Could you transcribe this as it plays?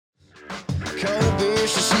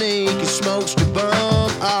sneak and smokes to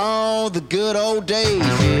bum all the good old days,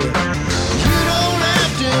 yeah. You don't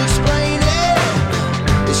have to explain it,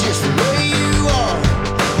 it's just the way you are.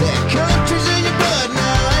 That country's in your blood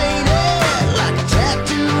now, ain't it? Like a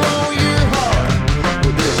tattoo on your heart.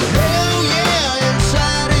 Well, there's a hell yeah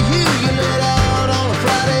inside of you, you let out on a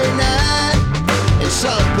Friday night. And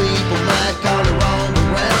some people might call it wrong, but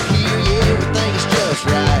around here, yeah, everything is just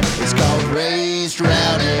right. It's called Raised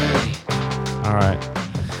Rowdy. All right.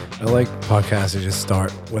 I like podcasts that just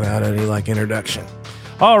start without any like introduction.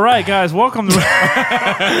 All right, guys, welcome to... No,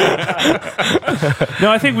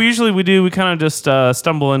 I think we kind of just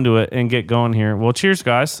stumble into it and get going here. Well, cheers,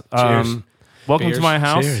 guys. Cheers. Welcome Cheers. to my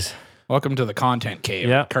house. Cheers. Welcome to the content cave,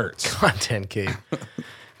 Yeah. Kurtz. Content cave.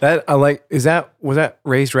 That I like. Was that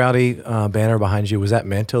Raised Rowdy banner behind you? Was that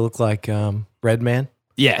meant to look like Red Man?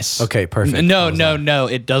 Yes. Okay, perfect. No.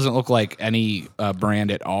 It doesn't look like any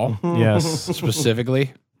brand at all, Yes.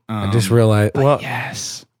 specifically. I just realized. Well,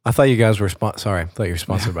 Yes. I thought you guys were sorry. I thought you were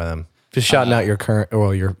sponsored by them. Just shouting out your current,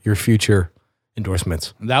 your future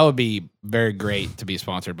endorsements. That would be very great to be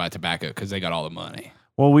sponsored by tobacco because they got all the money.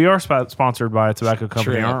 Well, we are sponsored by a tobacco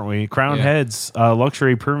company, True. aren't we? Crown Yeah. Heads,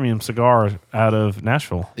 luxury premium cigar out of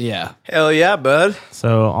Nashville. Yeah. Hell yeah, bud!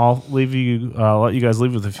 So I'll let you guys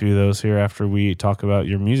leave with a few of those here after we talk about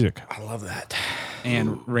your music. I love that.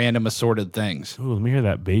 And random assorted things. Ooh, let me hear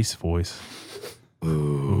that bass voice.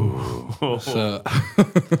 So,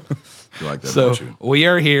 You like that, so don't you? we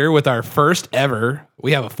are here with our first ever.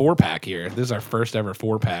 We have a 4-pack here. This is our first ever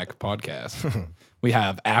 4-pack podcast. We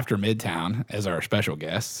have After Midtown as our special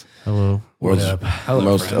guests. Hello. World's Hello,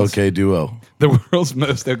 most friends. okay duo. The world's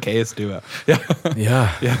most okayest duo.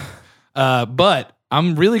 Yeah. Yeah. But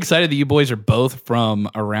I'm really excited that you boys are both from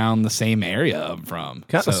around the same area I'm from.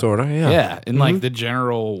 Kinda, sorta, yeah. Yeah, in like the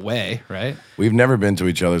general way, right? We've never been to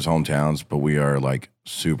each other's hometowns, but we are like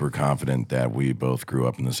super confident that we both grew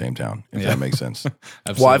up in the same town, if that makes sense.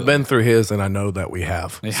 Well, I've been through his, and I know that we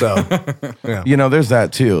have. So, yeah, You know, there's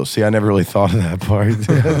that too. See, I never really thought of that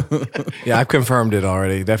part. yeah, I've confirmed it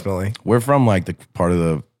already. Definitely. We're from like the part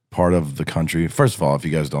of the country. First of all, if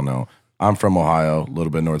you guys don't know, I'm from Ohio, a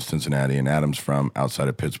little bit north of Cincinnati, and Adam's from outside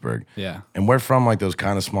of Pittsburgh. Yeah. And we're from like those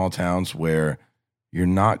kind of small towns where you're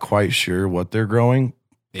not quite sure what they're growing,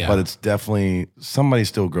 Yeah. but it's definitely somebody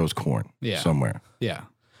still grows corn somewhere. Yeah.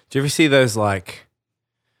 Do you ever see those like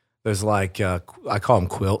I call them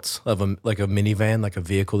quilts of a minivan, like a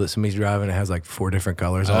vehicle that somebody's driving? It has like 4 different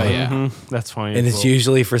colors on it. Yeah. Mhm. That's funny. And it's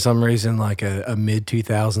usually for some reason like a mid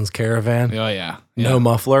 2000s caravan. Oh yeah. No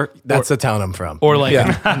muffler. That's the town I'm from. Or like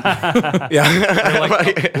yeah,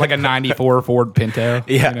 yeah, like a 94 Ford Pinto.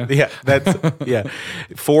 yeah, you know? yeah. That's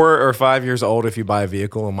 4 or 5 years old. If you buy a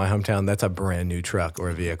vehicle in my hometown, that's a brand new truck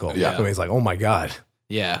or a vehicle. Yeah. Somebody's like, oh my god.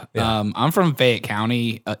 Yeah. Yeah. I'm from Fayette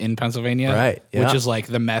County in Pennsylvania. Right, yeah. Which is like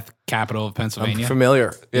the meth capital of Pennsylvania. I'm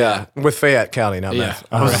familiar. Yeah. With Fayette County, not Yeah. meth.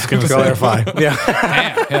 I was just going to clarify. Yeah.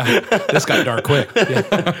 Damn, yeah. This got dark quick.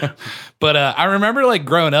 Yeah. But I remember like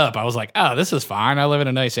growing up, I was like, oh, this is fine. I live in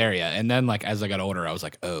a nice area. And then like as I got older, I was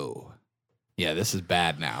like, oh, yeah, this is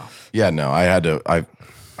bad now. Yeah, no, I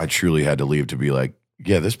truly had to leave to be like,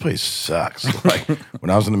 yeah, this place sucks. Like when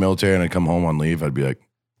I was in the military and I'd come home on leave, I'd be like,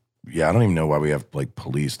 yeah, I don't even know why we have like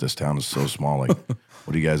police. This town is so small. Like,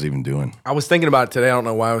 what are you guys even doing? I was thinking about it today. I don't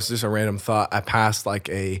know why. It was just a random thought. I passed like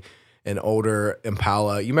an older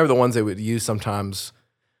Impala. You remember the ones they would use sometimes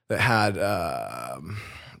that had,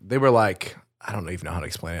 they were like, I don't even know how to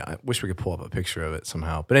explain it. I wish we could pull up a picture of it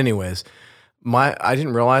somehow. But anyways, I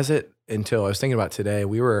didn't realize it until I was thinking about it today.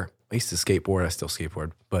 I used to skateboard. I still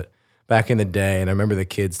skateboard, but back in the day, and I remember the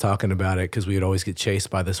kids talking about it because we would always get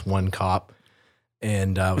chased by this one cop.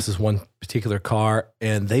 And it was this one particular car,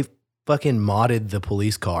 and they fucking modded the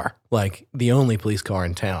police car, like the only police car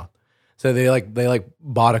in town. So they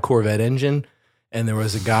bought a Corvette engine, and there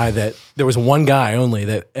was one guy only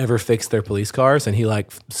that ever fixed their police cars, and he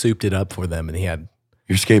like souped it up for them, and he had.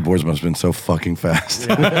 Your skateboards must have been so fucking fast.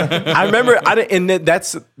 I remember, and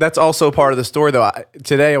that's also part of the story though.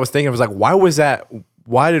 Today I was thinking, I was like, why was that?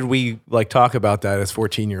 Why did we like talk about that as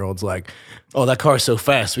 14-year-olds? Like, oh, that car's so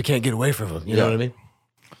fast, we can't get away from him. You know what I mean?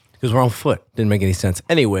 Because we're on foot. Didn't make any sense.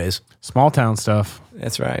 Anyways, small town stuff.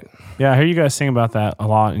 that's right. Yeah, I hear you guys sing about that a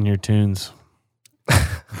lot in your tunes.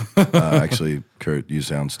 Actually, Kurt, you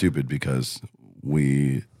sound stupid because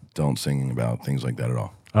we don't sing about things like that at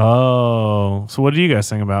all. Oh, so what do you guys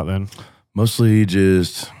sing about then? Mostly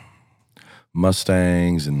just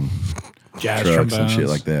Mustangs and Jazz trucks and trombones. shit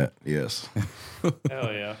like that. Yes.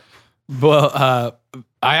 Hell yeah. Well,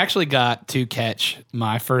 I actually got to catch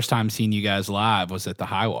my first time seeing you guys live was at the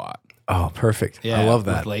High Watt. Oh, perfect. Yeah, I love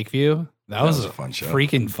that. with Lakeview. That was was a a fun show.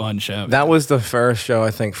 freaking fun show. That was the first show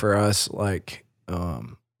I think for us, like,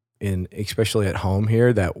 in especially at home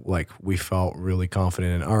here, that like we felt really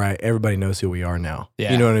confident in. All right, everybody knows who we are now.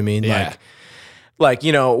 Yeah. You know what I mean? Yeah. Like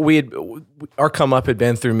you know, our come up had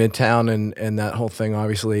been through Midtown and that whole thing,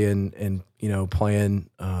 obviously, and you know, playing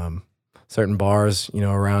certain bars, you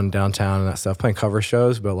know, around downtown and that stuff, playing cover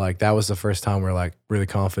shows. But like that was the first time we're like really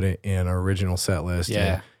confident in our original set list.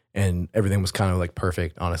 Yeah. And everything was kind of like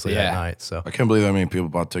perfect, honestly, that night. So I can't believe that many people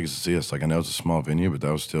bought tickets to see us. Like I know it's a small venue, but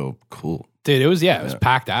that was still cool. Dude, it was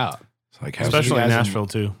packed out. It's like Especially in guys- Nashville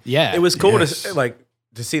too. Yeah. it was cool Yes. to like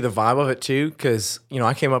to see the vibe of it too, because you know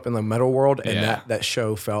I came up in the metal world, and Yeah. that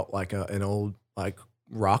show felt like an old like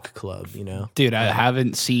rock club, you know. Dude, I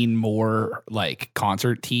haven't seen more like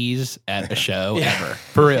concert tees at a show Yeah. ever.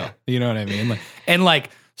 For real. You know what I mean? Like, and like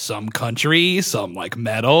some country, some like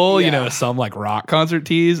metal, you know, Yeah. some like rock concert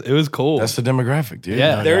tees. It was cool. That's the demographic, dude.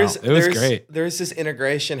 Yeah. No There's doubt. It was great. There's this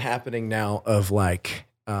integration happening now of like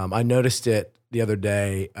I noticed it the other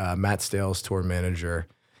day. Matt Stales, tour manager,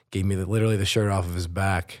 gave me literally the shirt off of his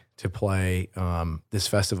back to play this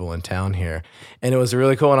festival in town here, and it was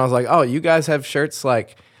really cool. And I was like, oh, you guys have shirts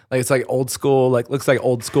like it's like old school, like looks like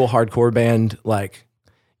old school hardcore band, like,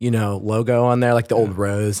 you know, logo on there, like the old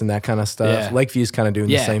Rose and that kind of stuff. Yeah. Lakeview's kind of doing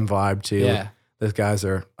the Yeah. same vibe too. Yeah. Those guys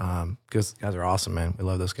are awesome, man. We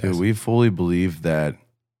love those guys. Dude, we fully believe that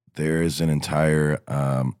there is an entire,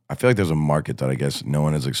 I feel like there's a market that I guess no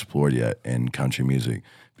one has explored yet in country music,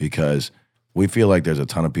 because we feel like there's a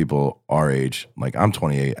ton of people our age. Like I'm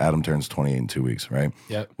 28, Adam turns 28 in 2 weeks, right?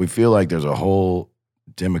 Yep. We feel like there's a whole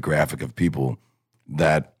demographic of people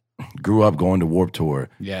that grew up going to Warped Tour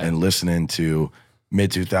Yeah. and listening to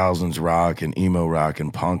mid 2000s rock and emo rock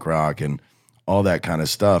and punk rock and all that kind of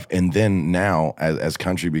stuff. And then now, as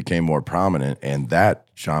country became more prominent and that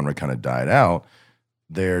genre kind of died out,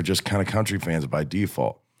 they're just kind of country fans by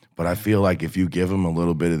default. But I feel like if you give them a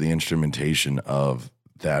little bit of the instrumentation of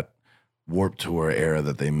that Warped Tour era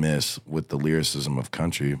that they miss with the lyricism of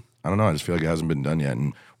country, I don't know, I just feel like it hasn't been done yet.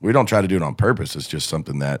 And we don't try to do it on purpose. It's just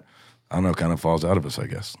something that, I don't know, kind of falls out of us, I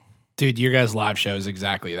guess. Dude, your guys' live show is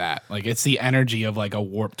exactly that. Like it's the energy of like a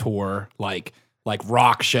Warped Tour, like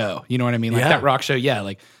rock show. You know what I mean? Like Yeah. that rock show. Yeah.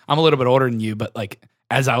 Like I'm a little bit older than you, but like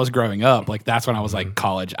as I was growing up, like that's when I was like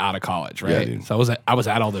college, out of college, right? dude. So I was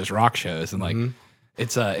at all those rock shows, and like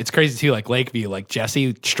it's crazy too. Like Lakeview, like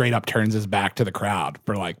Jesse straight up turns his back to the crowd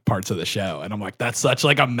for like parts of the show, and I'm like, that's such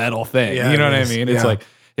like a metal thing. Yeah, you know it what I is. mean? It's Yeah. like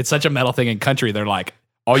it's such a metal thing in country. They're like,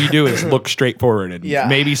 all you do is look straight forward and Yeah.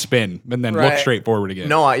 maybe spin, and then look Right. straight forward again.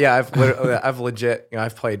 No, I've legit, you know,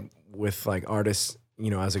 I've played with like artists, you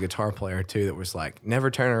know, as a guitar player too, that was like, never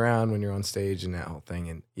turn around when you're on stage and that whole thing.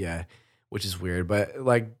 And yeah, which is weird. But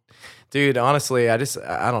like, dude, honestly, I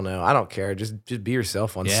don't know. I don't care. Just be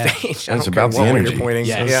yourself on Yeah. stage. I It's don't care about the what way energy. you're pointing.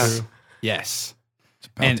 Yes. Yeah. Yes. It's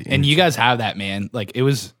about the And you energy. guys have that, man. Like it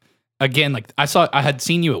was again, like I had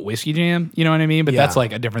seen you at Whiskey Jam, you know what I mean? But Yeah. that's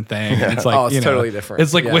like a different thing. It's like Oh, it's you know, totally different.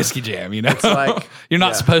 It's like Yeah. Whiskey Jam, you know. It's like- you're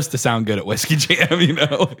not yeah. supposed to sound good at Whiskey Jam, you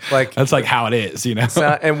know. Like- that's like how it is, you know. So,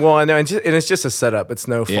 and well, I know, and it's just a setup. It's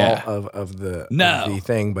no fault Yeah. of the No. of the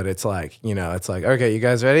thing, but it's like, you know, it's like, okay, you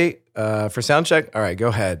guys ready for sound check? All right, go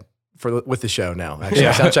ahead with the show now. Actually,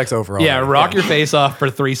 Yeah. sound check's over. yeah, already. rock your face off for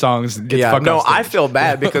 3 songs. Get the Yeah, fuck no, off stage. I feel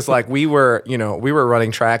bad because like we were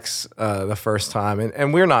running tracks the first time,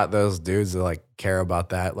 and we're not those dudes that like care about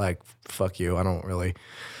that. Like, fuck you. I don't really.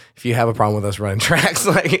 If you have a problem with us running tracks,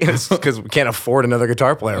 like it's because we can't afford another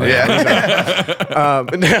guitar player. Right now. No,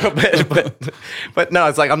 but no,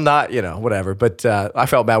 it's like I'm not, you know, whatever. But I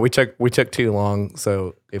felt bad. We took too long.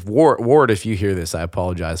 So if Ward, if you hear this, I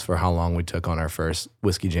apologize for how long we took on our first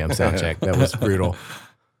Whiskey Jam sound check. That was brutal.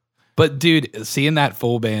 But dude, seeing that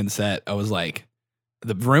full band set, I was like,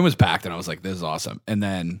 the room was packed, and I was like, this is awesome. And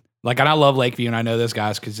then like, and I love Lakeview, and I know those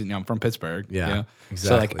guys because you know I'm from Pittsburgh. Yeah, you know? exactly.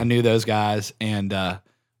 So like, I knew those guys, and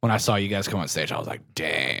when I saw you guys come on stage, I was like,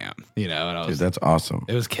 damn, you know. And I Dude, was, that's awesome.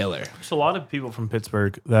 it was killer. There's a lot of people from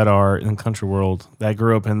Pittsburgh that are in the country world that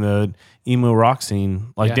grew up in the emo rock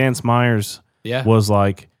scene. Like Yeah. Dan Myers Yeah, was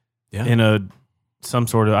like Yeah. in some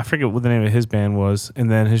sort of, I forget what the name of his band was, and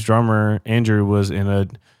then his drummer Andrew was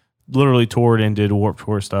literally toured and did Warped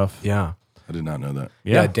Tour stuff. Yeah. I did not know that.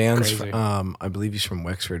 Yeah, Dan's. Crazy. I believe he's from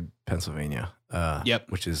Wexford, Pennsylvania. Yep.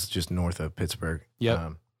 which is just north of Pittsburgh.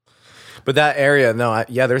 Yep. But that area, no,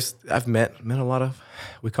 I've met a lot of.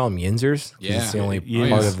 We call them Yinzers. 'Cause Yeah. it's the only Yes.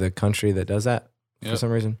 part of the country that does that for Yep.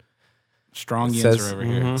 some reason. strong It yins says- are over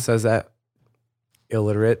here. Mhm. Says that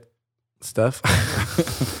illiterate stuff.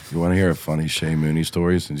 You want to hear a funny Shay Mooney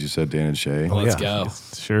story since you said Dan and Shay? Oh, Let's yeah. go.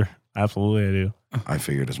 Sure, absolutely, I do. I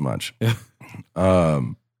figured as much.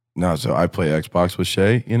 No, so I play Xbox with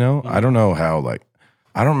Shay, you know? I don't know how, like,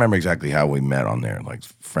 I don't remember exactly how we met on there, like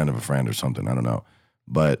friend of a friend or something. I don't know.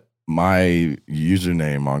 But my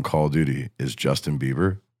username on Call of Duty is Justin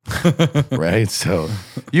Bieber, right? So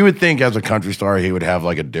you would think as a country star, he would have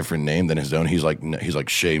like a different name than his own. He's like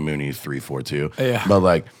Shay Mooney 342. Yeah. But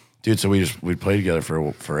like, dude, so we played together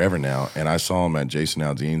for forever now. And I saw him at Jason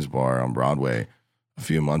Aldean's bar on Broadway a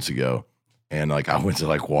few months ago. And like I went to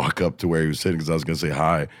like walk up to where he was sitting because I was gonna say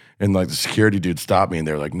hi, and like the security dude stopped me, and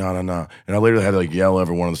they were like, "No." And I literally had to like yell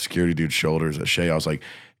over one of the security dude's shoulders at Shay. I was like,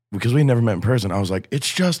 because we never met in person. I was like,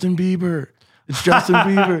 "It's Justin Bieber. It's Justin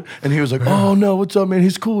Bieber." And he was like, "Oh no, what's up, man?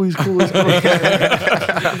 He's cool. He's cool."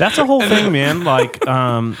 That's a whole thing, man. Like,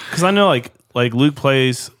 because I know like Luke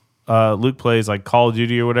plays like Call of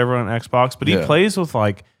Duty or whatever on Xbox, but he plays with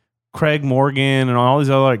like Craig Morgan and all these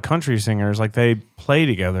other like country singers. Like they play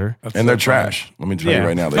together, and they're trash. Let me tell you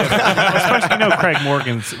right now. Especially Craig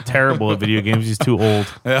Morgan's terrible at video games. He's too old.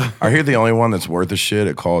 Yeah, I hear the only one that's worth a shit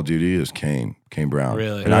at Call of Duty is Kane Brown.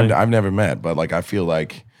 Really? And I've never met, but like I feel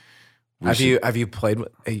like. Have you played with?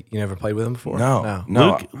 You never played with him before? No.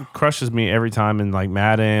 Luke crushes me every time in like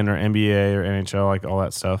Madden or NBA or NHL, like all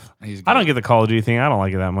that stuff. I don't get the Call of Duty thing. I don't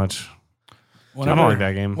like it that much. I don't like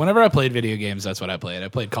that game. Whenever I played video games, that's what I played. I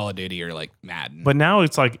played Call of Duty or like Madden. But now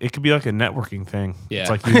it's like it could be like a networking thing. Yeah. It's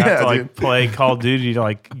like you have to like play Call of Duty to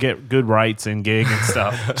like get good rights and gig and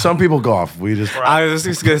stuff. Some people golf. I was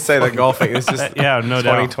just gonna say that golfing. It's just no doubt.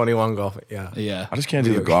 2021 golfing. Yeah. Yeah. I just can't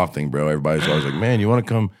do the golf thing, bro. Everybody's always like, "Man, you want to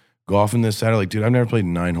come golfing this Saturday?" Like, dude, I've never played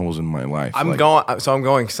 9 holes in my life. I'm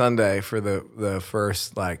going Sunday for the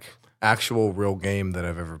first like actual real game that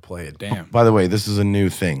I've ever played. Damn. By the way, this is a new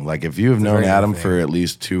thing. Like, if you have known very new Adam thing. for at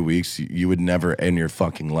least 2 weeks, you would never in your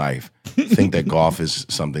fucking life think that golf is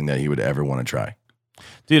something that he would ever want to try.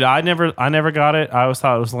 Dude, I never got it. I always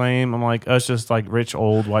thought it was lame. I'm like, it's just like rich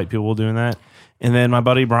old white people doing that. And then my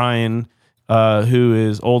buddy Brian, who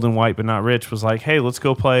is old and white but not rich, was like, "Hey, let's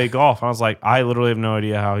go play golf." I was like, I literally have no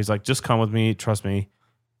idea how. He's like, "Just come with me, trust me."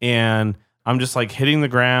 And I'm just like hitting the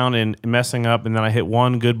ground and messing up, and then I hit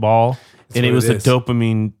one good ball, and it was a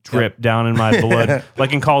dopamine drip down in my blood.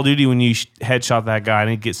 Like in Call of Duty, when you headshot that guy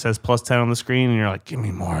and it says +10 on the screen, and you're like, "Give me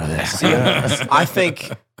more of this." I think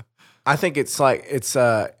it's like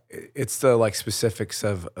it's the like specifics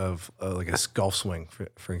of like a golf swing,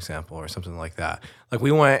 for example, or something like that. Like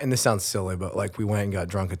we went, and this sounds silly, but like we went and got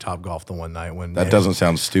drunk at Top Golf the one night when That doesn't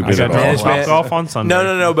sound stupid I at got all. management- golf on Sunday.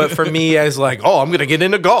 No. But for me, as like, oh, I'm gonna get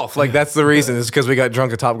into golf. Like that's the reason. Is because we got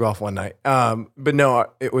drunk at Top Golf one night. But no,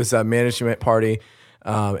 it was a management party,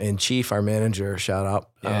 and Chief, our manager, shout out.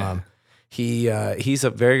 Yeah. He's a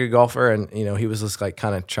very good golfer, and he was just like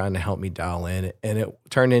kind of trying to help me dial in, and it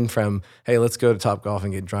turned in from, hey, let's go to Top Golf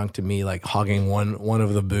and get drunk, to me like hogging one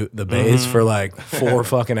of the bays for like 4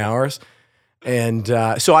 fucking hours. And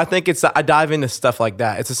so I think I dive into stuff like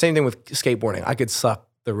that. It's the same thing with skateboarding. I could suck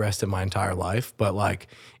the rest of my entire life, but like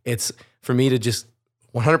it's for me to just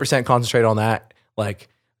 100% concentrate on that, like,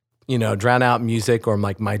 drown out music or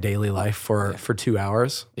like my daily life for 2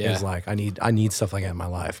 hours is like, I need stuff like that in my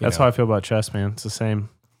life. That's how I feel about chess, man. It's the same.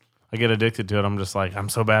 I get addicted to it. I'm just like, I'm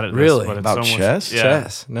so bad at this. Really? But it's About so much- chess? Yeah.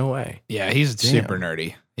 Chess? No way. Yeah, he's super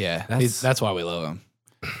nerdy. Yeah. That's why we love him.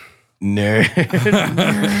 Nerd.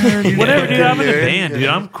 Whatever, dude. I'm in a band, dude.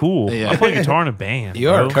 I'm cool. Yeah. I play guitar in a band. You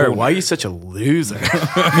are bro. Kurt, why are you such a loser?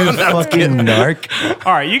 Fucking narc.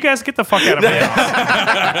 All right, you guys get the fuck out of my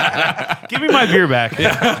house. Give me my beer back.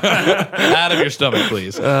 Out of your stomach,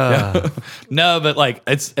 please. No, but like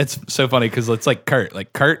it's so funny because it's like Kurt.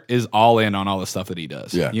 Like Kurt is all in on all the stuff that he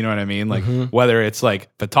does. Yeah. You know what I mean? Like whether it's like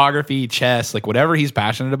photography, chess, like whatever he's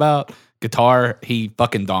passionate about, guitar, he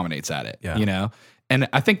fucking dominates at it. Yeah. And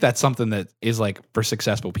I think that's something that is like for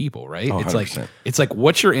successful people, right? Oh, it's 100%. like it's like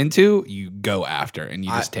what you're into, you go after and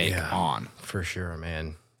you just take yeah. on. For sure,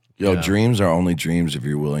 man. Yo, dreams are only dreams if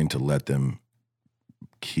you're willing to let them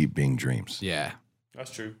keep being dreams. Yeah.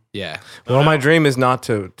 That's true. Yeah. Well, my dream is not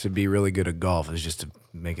to be really good at golf. It's just to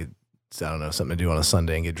make it, I don't know, something to do on a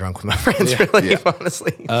Sunday and get drunk with my friends, really,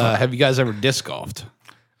 honestly. Have you guys ever disc golfed?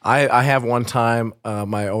 I have one time.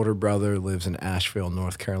 My older brother lives in Asheville,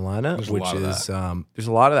 North Carolina, There's a which lot of is there's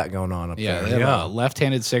a lot of that going on up Yeah, there. they have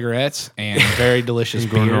left-handed cigarettes and very delicious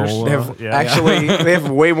beers. granola. They have, Yeah. actually, they have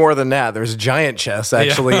way more than that. There's giant chests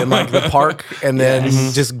actually in like the park, and then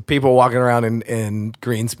just people walking around in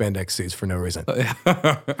green spandex suits for no reason.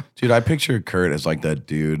 Dude, I picture Kurt as like that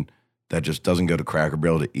dude that just doesn't go to Cracker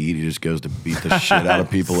Barrel to eat. He just goes to beat the shit out of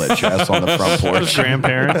people at chess on the front porch.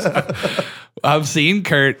 Grandparents. I've seen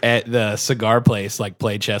Kurt at the cigar place like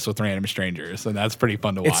play chess with random strangers, and that's pretty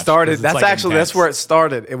fun to watch. It started. 'cause it's, That's like, actually that's intense. where it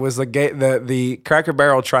started. It was the Cracker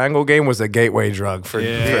Barrel Triangle game was a gateway drug for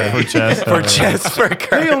For chess. for chess for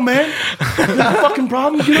Kurt. Hey, man, you got a fucking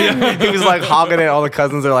problem? Get over here. He was like hogging it. All the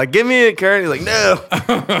cousins are like, "Give me it, Kurt." He's like, "No,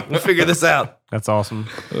 we'll figure this out." That's awesome.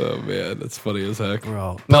 Oh man, that's funny as heck.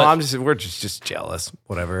 No, But- we're just jealous.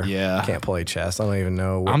 Whatever. Yeah. Can't play chess. I don't even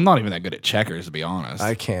know. I'm not even that good at checkers, to be honest.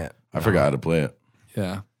 I can't. I forgot how to play it.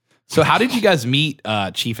 Yeah. So how did you guys meet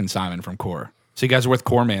Chief and Simon from Core? So you guys were with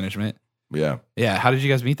Core Management. Yeah, Yeah. How did you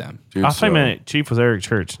guys meet them? dude. I thought you meant Chief was Eric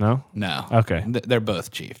Church, no? No. Okay. They're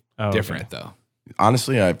both Chief. Oh, okay. Different though.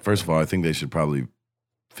 honestly, first of all, I think they should probably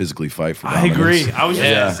physically fight for. I dominance. agree. I was just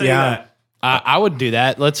Yeah. going to say Yeah. that. I would do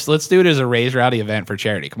that. Let's do it as a Raise Rowdy event for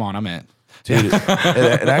charity. Come on, I'm in. Dude,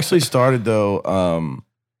 it actually started though.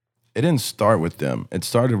 It didn't start with them. It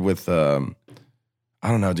started with I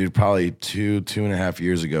don't know, dude. Probably 2.5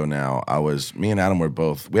 years ago now. Me and Adam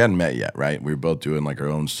we hadn't met yet, right? We were both doing like our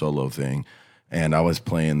own solo thing, and I was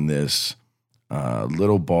playing this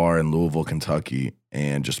little bar in Louisville, Kentucky,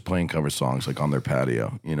 and just playing cover songs like on their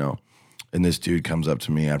patio, you know. And this dude comes up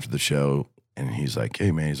to me after the show, and he's like, "Hey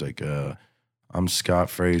man," he's like, "I'm Scott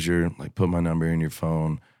Frazier. Like, put my number in your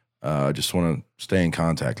phone. Just want to stay in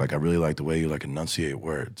contact. Like, I really like the way you like enunciate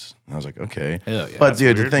words." And I was like, "Okay." Hell yeah. But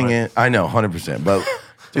dude, the weird, thing but- is, I know 100%. But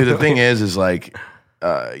dude, the thing is like,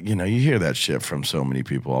 you know, you hear that shit from so many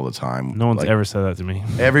people all the time. No one's like, ever said that to me.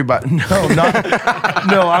 Everybody, no,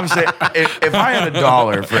 I'm saying if I had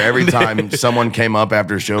 $1 for every time someone came up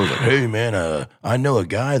after a show, was like, "Hey man, I know a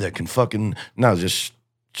guy that can fucking," no, just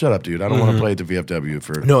shut up, dude. I don't want to play at the VFW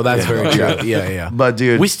for. No, that's very true. Yeah. Yeah, yeah. But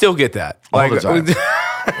dude, We still get that. all the time.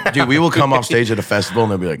 Dude, we will come off stage at a festival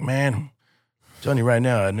and they'll be like, "Man, I'm telling you right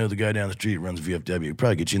now, I know the guy down the street runs VFW. He'd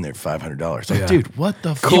probably get you in there for $500. Like, Yeah. dude, what the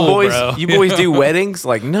you fuck? Cool, boys, bro. you boys do weddings?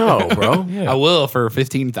 Like, no, bro. I will for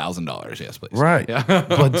 $15,000. Yes, please. Right. Yeah.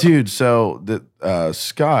 But dude, so the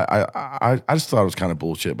Scott, I just thought it was kind of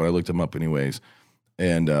bullshit, but I looked him up anyways.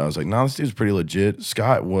 And I was like, "No, this dude's pretty legit."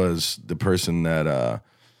 Scott was the person that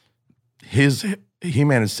he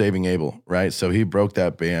managed Saving Abel, right? So he broke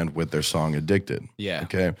that band with their song Addicted. Yeah.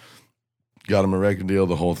 Okay. Got him a record deal,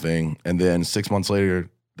 the whole thing. And then 6 months later,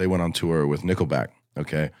 they went on tour with Nickelback.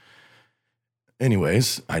 Okay.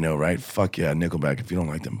 Anyways, I know, right? Fuck yeah, Nickelback. If you don't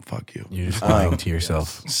like them, fuck you. You're just lying to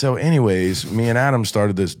yourself. So, anyways, me and Adam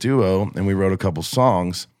started this duo, and we wrote a couple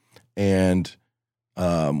songs. And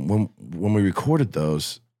when we recorded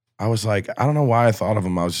those, I was like, I don't know why I thought of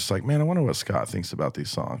him. I was just like, man, I wonder what Scott thinks about these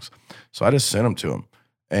songs. So I just sent them to him,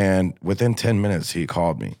 and within 10 minutes, he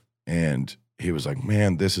called me, and he was like,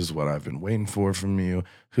 "Man, this is what I've been waiting for from you.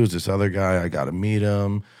 Who's this other guy? I got to meet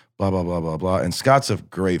him." Blah, blah, blah, blah, blah. And Scott's a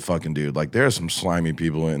great fucking dude. Like, there are some slimy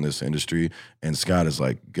people in this industry, and Scott is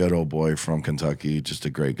like good old boy from Kentucky, just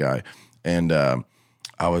a great guy. And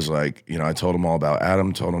I was like, you know, I told him all about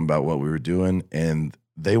Adam, told him about what we were doing, and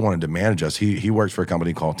they wanted to manage us. He works for a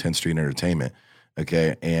company called 10th Street Entertainment,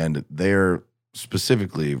 okay? And they're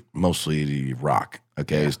specifically mostly rock,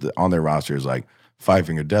 okay? So on their roster is like Five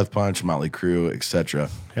Finger Death Punch, Motley Crue, etc.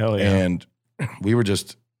 Hell yeah. And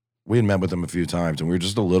we had met with them a few times, and we were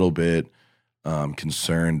just a little bit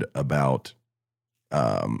concerned about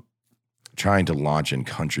trying to launch in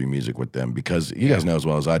country music with them, because you guys know as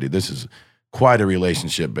well as I do, this is quite a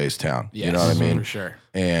relationship-based town. Yes, You know what I mean? For sure.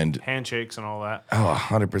 And Handshakes and all that. oh,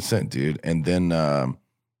 100%, dude. And then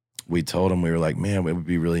we told them, we were like, man, it would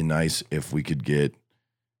be really nice if we could get,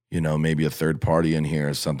 you know, maybe a third party in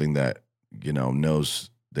here, something that, you know, knows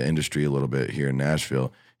the industry a little bit here in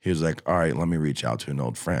Nashville. He was like, all right, let me reach out to an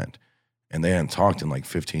old friend. And they hadn't talked in like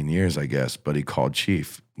 15 years, I guess, but he called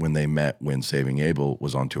Chief when they met when Saving Abel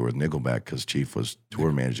was on tour with Nickelback, because Chief was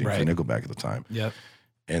tour managing Right. for Nickelback at the time. Yep.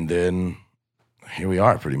 And then here we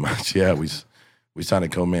are pretty much. Yeah, we signed a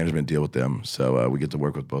co-management deal with them. So we get to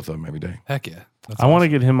work with both of them every day. Heck yeah. That's I want to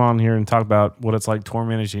get him on here and talk about what it's like tour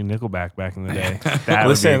managing Nickelback back in the day. That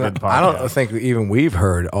Listen, would be a good podcast. I don't think even we've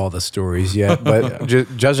heard all the stories yet, but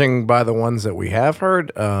judging by the ones that we have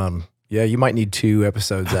heard, yeah, you might need 2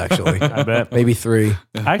 episodes actually. I bet. Maybe 3.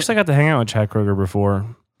 I actually got to hang out with Chad Kroger before.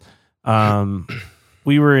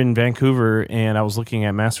 We were in Vancouver, and I was looking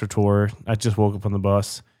at Master Tour. I just woke up on the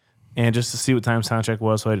bus, and just to see what time soundcheck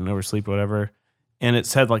was, so I didn't oversleep or whatever. And it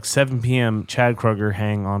said like 7 p.m. Chad Kroger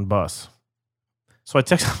hang on bus. So I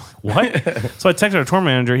texted, I'm like, what? So I texted our tour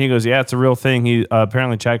manager. He goes, yeah, it's a real thing. He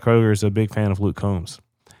apparently Chad Kroger is a big fan of Luke Combs.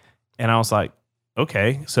 And I was like,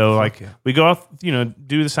 okay. So like we go off, you know,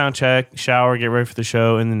 do the sound check, shower, get ready for the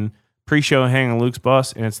show, and then pre-show hang on Luke's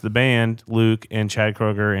bus, and it's the band, Luke and Chad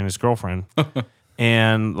Kroger and his girlfriend.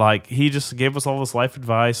 And like he just gave us all this life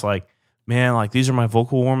advice, like, man, like these are my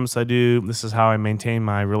vocal warm-ups I do. This is how I maintain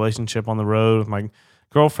my relationship on the road with my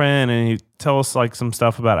girlfriend. And he tell us like some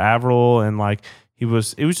stuff about Avril, and like it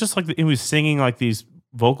was just like he was singing like these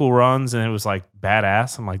vocal runs, and it was like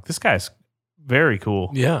badass. I'm like, this guy's very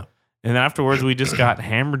cool. Yeah. And afterwards, we just got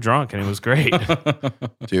hammered drunk, and it was great.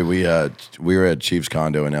 Dude, we were at Chief's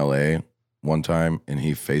condo in LA one time, and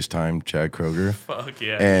he FaceTimed Chad Kroger. Fuck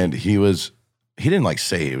yeah. And he didn't like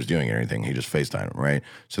say he was doing it or anything. He just FaceTimed him, right?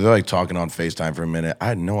 So they're like talking on FaceTime for a minute. I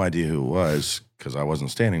had no idea who it was because I wasn't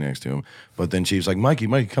standing next to him. But then Chief's like, Mikey,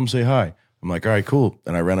 come say hi. I'm like, all right, cool.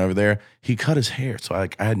 And I ran over there. He cut his hair. So I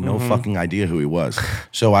had no fucking idea who he was.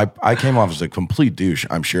 So I came off as a complete douche,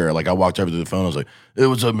 I'm sure. Like I walked over to the phone. I was like, hey,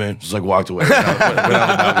 what's up, man? Just like walked away. Went out the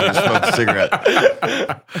balcony and smoked a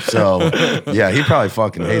cigarette. So yeah, he probably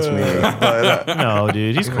fucking hates me. But, No,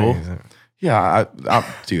 dude, he's cool. yeah,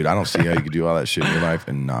 dude, I don't see how you could do all that shit in your life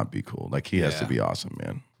and not be cool. Like he has to be awesome,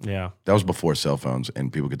 man. Yeah. That was before cell phones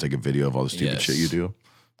and people could take a video of all the stupid Yes. shit you do.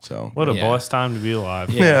 So What a Yeah. blessed time to be alive.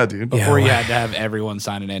 yeah, dude. Before you had to have everyone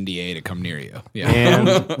sign an NDA to come near you. Yeah.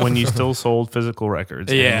 And when you still sold physical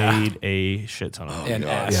records Yeah. and made a shit ton of An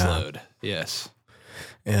money. ass Yeah. load. Yes.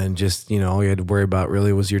 And just, all you had to worry about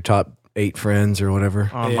really was your top 8 friends or whatever.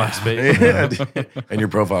 On Yeah. MySpace. Yeah, dude. And your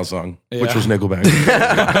profile song, which Yeah. was Nickelback.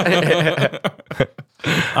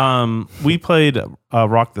 We played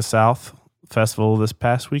Rock the South festival this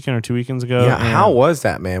past weekend or 2 weekends ago. Yeah, and how was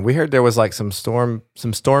that, man? We heard there was like some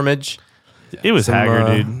stormage. it was some,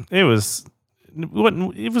 haggard, dude. It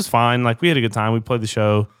was fine. Like we had a good time. We played the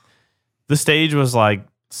show. The stage was like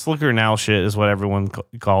slicker now shit is what everyone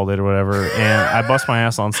called it or whatever. And I bust my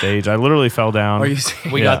ass on stage. I literally fell down. Are you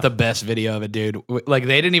serious? We Yeah. got the best video of it, dude. Like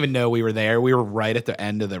they didn't even know we were there. We were right at the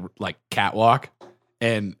end of the like catwalk,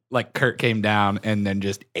 and like Kurt came down and then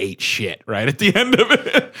just ate shit right at the end of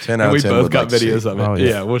it. 10 and out of we 10 both would got like to see. videos of it. Oh, yeah.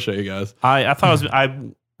 yeah. We'll show you guys. I thought I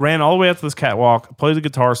ran all the way up to this catwalk, played the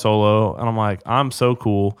guitar solo, and I'm like, I'm so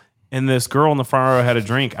cool. And this girl in the front row had a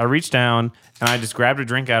drink. I reached down and I just grabbed a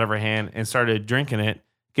drink out of her hand and started drinking it,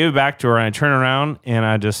 gave it back to her, and I turned around and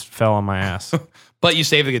I just fell on my ass. But you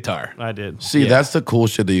saved the guitar. I did. See, that's the cool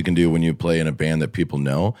shit that you can do when you play in a band that people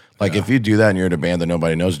know. Like if you do that and you're in a band that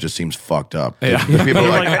nobody knows, it just seems fucked up. Yeah. If people are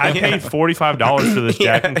Like, like, I paid $45 for this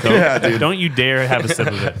Jack and Coke. Yeah, dude. Don't you dare have a sip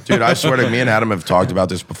of it. dude, I swear to me and Adam have talked about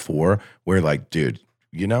this before. We're like, dude,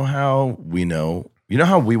 you know how we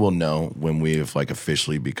will know when we've like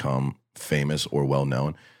officially become famous or well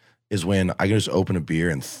known is when I can just open a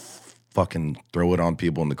beer and fucking throw it on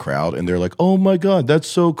people in the crowd and they're like, oh my God, that's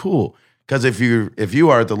so cool. Because if you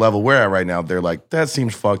are at the level we're at right now, they're like, that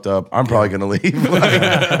seems fucked up. I'm probably gonna leave.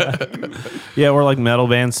 Like, Yeah, or like metal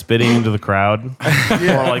bands spitting into the crowd. Or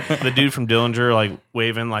like the dude from Dillinger like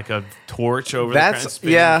waving like a torch over the crowd, That's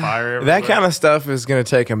spitting fire that everywhere. kind of stuff is going to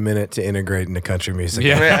take a minute to integrate into country music.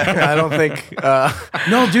 Yeah. I don't think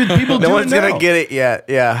no, dude, people no do one's it now. going to get it yet.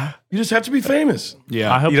 Yeah. You just have to be famous.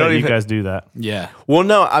 Yeah. I hope You that don't you even- guys do that. yeah. Well,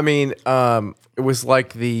 no, I mean, it was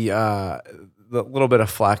like the little bit of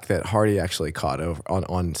flack that Hardy actually caught over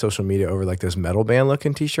on social media over like those metal band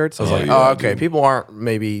looking T-shirts. I was Oh, like, yeah, oh, okay, dude. people aren't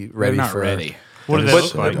maybe ready They're not for ready. What do they But,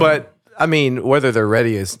 look like? but I mean, whether they're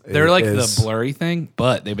ready is They're like is- the blurry thing,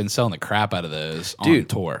 but they've been selling the crap out of those on Dude.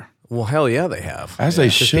 tour. Well, hell yeah, they have. As they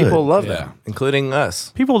 'Cause should. People love Yeah. them, including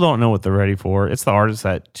us. People don't know what they're ready for. It's the artists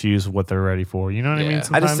that choose what they're ready for. You know what I Yeah. mean? I I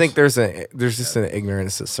Sometimes. just think there's just an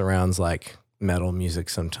ignorance that surrounds like metal music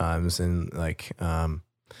sometimes, and like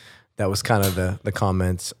that was kind of the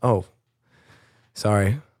comments. Oh,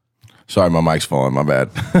 sorry. Sorry, my mic's falling. My bad.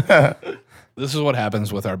 This is what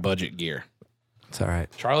happens with our budget gear. It's all right.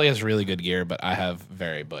 Charlie has really good gear, but I have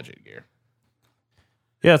very budget gear.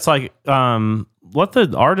 Yeah, it's like let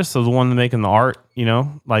the artists are the one making the art, you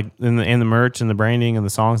know, like in the merch and the branding and the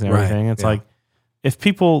songs and Right, everything. It's yeah. like if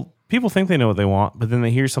people think they know what they want, but then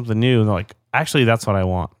they hear something new and they're like, actually, that's what I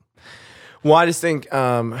want. Well, I just think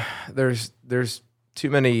there's too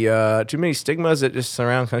many stigmas that just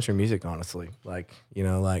surround country music. Honestly, like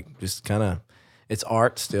like just kind of it's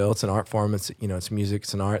art still. It's an art form. It's it's music.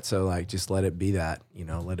 It's an art. So like just let it be that.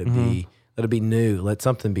 Let it be new. Let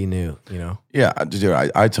something be new. Yeah, dude,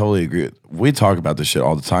 I totally agree. We talk about this shit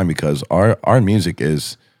all the time because our music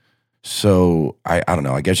is so I don't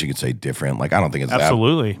know. I guess you could say different. Like I don't think it's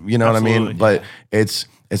Absolutely. That, you know what I Absolutely. mean? But it's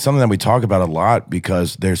something that we talk about a lot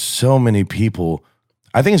because there's so many people.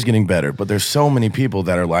 I think it's getting better, but there's so many people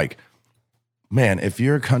that are like, man, if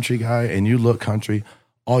you're a country guy and you look country,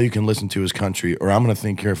 all you can listen to is country, or I'm gonna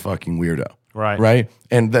think you're a fucking weirdo. Right. Right.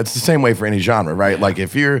 And that's the same way for any genre, right? Like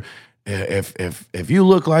if you're if you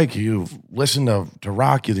look like you've listened to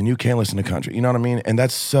rock, then you can't listen to country. You know what I mean? And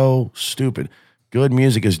that's so stupid. Good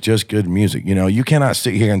music is just good music. You know, you cannot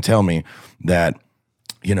sit here and tell me that,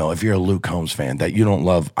 you know, if you're a Luke Combs fan, that you don't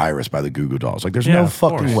love Iris by the Goo Goo Dolls. Like, there's Yeah, no of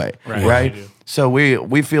fucking course. way, Right. right? Yeah, we do. So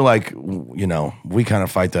we feel like, you know, we kind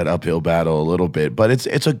of fight that uphill battle a little bit, but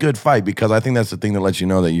it's a good fight because I think that's the thing that lets you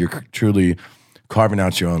know that you're truly carving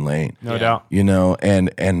out your own lane. No doubt. You know,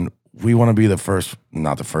 and we want to be the first,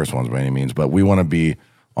 not the first ones by any means, but we want to be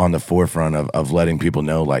on the forefront of letting people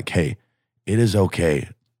know, like, hey, it is okay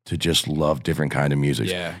to just love different kind of music.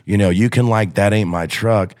 Yeah. You know, you can like That Ain't My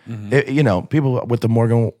Truck. You know, people with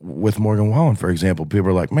Morgan Wallen, for example, people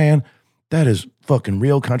are like, man, that is fucking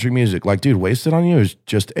real country music. Like, dude, Wasted on You is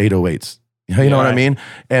just 808s. You know what I right. mean?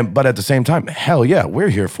 But at the same time, hell yeah, we're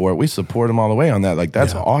here for it. We support them all the way on that. Like,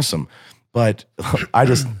 that's awesome. But I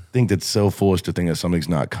just think it's so foolish to think that something's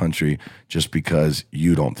not country just because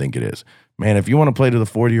you don't think it is. Man, if you want to play to the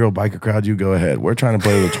 40-year-old biker crowd, you go ahead. We're trying to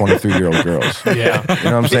play to the 23-year-old girls. Yeah. You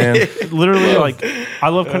know what I'm saying? Literally, like, I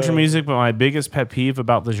love country music, but my biggest pet peeve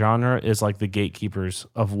about the genre is like the gatekeepers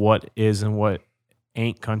of what is and what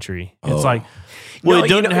ain't country. It's like, well, No, it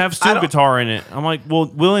you doesn't know, have I steel don't- guitar in it. I'm like, well,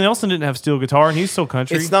 Willie Nelson didn't have steel guitar, and he's still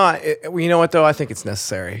country. It's not. You know what though? I think it's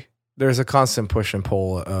necessary. There's a constant push and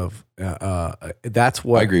pull of. That's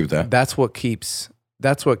what I agree with that. That's what keeps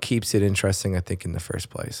it interesting. I think in the first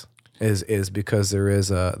place is because there is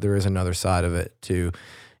another side of it too.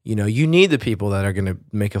 You know, you need the people that are going to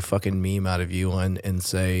make a fucking meme out of you and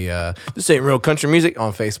say this ain't real country music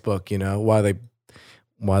on Facebook. You know why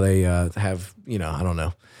they have, you know, I don't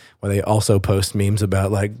know, why they also post memes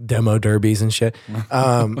about like demo derbies and shit.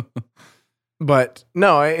 But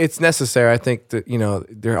no, it's necessary. I think that, you know,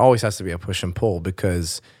 there always has to be a push and pull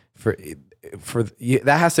because that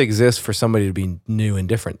has to exist for somebody to be new and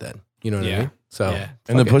different. Then you know what I Yeah. mean. So Yeah.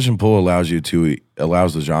 And the fuck it. push and pull allows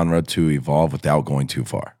the genre to evolve without going too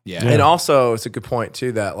far. Yeah. And also, it's a good point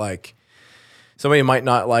too that like somebody might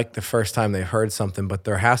not like the first time they heard something, but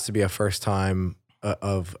there has to be a first time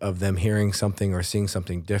of them hearing something or seeing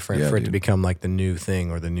something different Yeah, for it to dude. become like the new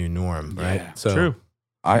thing or the new norm, right? Yeah. So True.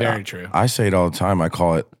 Very true. I say it all the time. I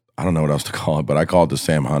call it, I don't know what else to call it, but I call it the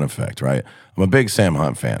Sam Hunt effect, right? I'm a big Sam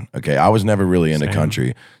Hunt fan, okay? I was never really into Same.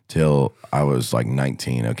 country till I was like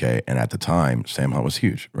 19, okay? And at the time, Sam Hunt was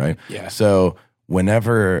huge, right? Yeah. So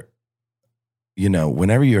whenever you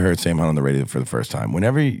heard Sam Hunt on the radio for the first time,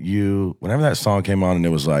 whenever that song came on and it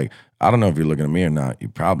was like, I don't know if you're looking at me or not, you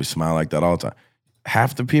probably smile like that all the time.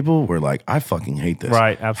 Half the people were like, I fucking hate this.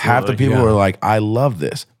 Right, Half the absolutely. people Yeah. were like, I love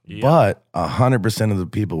this. Yeah. But 100% of the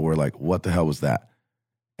people were like, what the hell was that?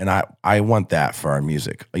 And I want that for our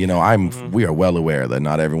music. You know, we are well aware that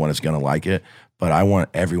not everyone is going to like it, but I want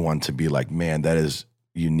everyone to be like, man, that is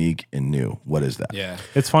unique and new. What is that? Yeah.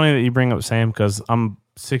 It's funny that you bring up Sam because I'm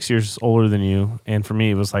 6 years older than you, and for me,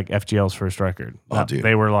 it was like FGL's first record. Oh, dude.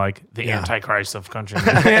 They were like the Yeah. Antichrist of country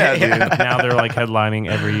music. Yeah, dude. Now they're like headlining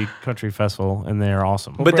every country festival, and they're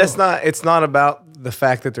awesome. But it's not about the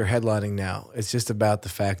fact that they're headlining now. It's just about the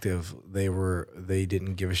fact of they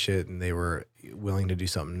didn't give a shit and they were willing to do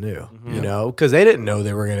something new, you know, because they didn't know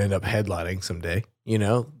they were going to end up headlining someday, you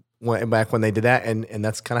know, back when they did that. And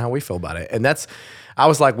that's kind of how we feel about it. And I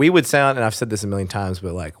was like, we would sound, and I've said this a million times,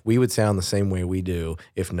 but like we would sound the same way we do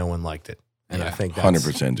if no one liked it. And I Yeah. think that's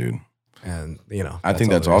 100%, dude. And you know, I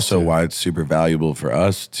think all that's there is also to it. why it's super valuable for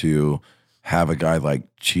us to have a guy like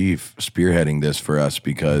Chief spearheading this for us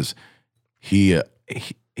because he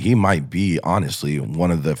might be honestly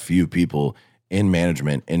one of the few people in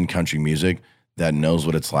management in country music that knows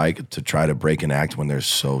what it's like to try to break an act when they're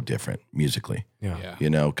so different musically. Yeah. Yeah. You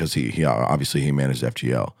know, because he obviously he managed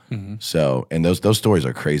FGL. Mm-hmm. So, and those stories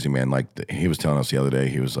are crazy, man. Like he was telling us the other day,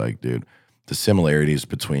 he was like, dude, the similarities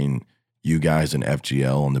between you guys and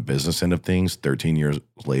FGL on the business end of things 13 years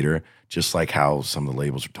later, just like how some of the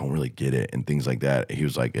labels don't really get it and things like that. He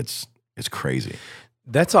was like, it's crazy.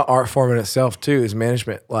 That's an art form in itself too, is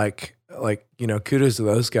management. Like, you know, kudos to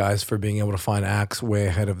those guys for being able to find acts way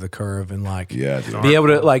ahead of the curve and like Yeah, dude. be able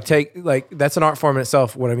to like take, like, that's an art form in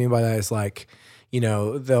itself. What I mean by that is like, you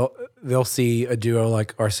know, they'll see a duo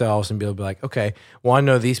like ourselves and be able to be like, okay, well, I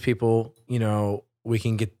know these people, you know, we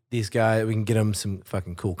can get these guys, we can get them some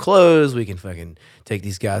fucking cool clothes. We can fucking take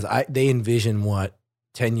these guys. They envision what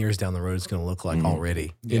 10 years down the road is going to look like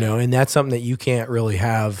already, you know, and that's something that you can't really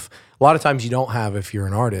have. A lot of times you don't have if you're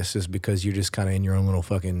an artist is because you're just kind of in your own little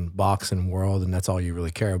fucking box and world. And that's all you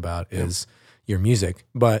really care about is your music.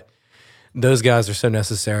 But those guys are so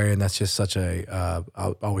necessary. And that's just such I'll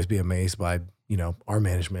always be amazed by, you know, our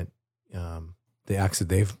management, the acts that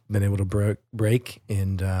they've been able to break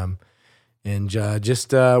and and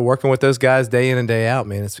just working with those guys day in and day out,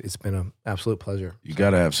 man. It's been an absolute pleasure. You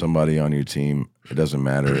got to have somebody on your team. It doesn't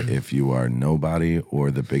matter if you are nobody or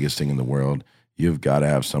the biggest thing in the world. You've got to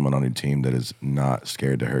have someone on your team that is not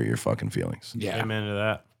scared to hurt your fucking feelings. Yeah. Amen to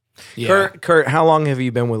that. Yeah. Kurt, how long have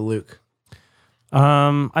you been with Luke?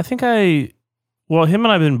 I think him and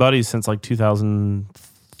I've been buddies since like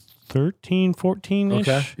 2013, 14 ish.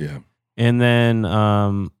 Okay. Yeah. And then,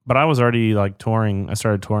 but I was already like touring. I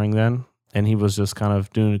started touring then, and he was just kind of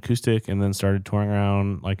doing acoustic, and then started touring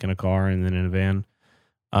around like in a car and then in a van.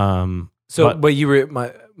 But you were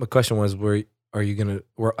my question was, are you gonna?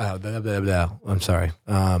 Blah, blah, blah. I'm sorry.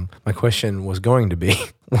 My question was going to be,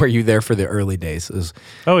 were you there for the early days?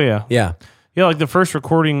 Oh yeah, Yeah. yeah. Like the first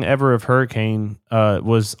recording ever of Hurricane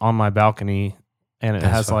was on my balcony, and it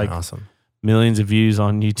That's has fucking like awesome. millions of views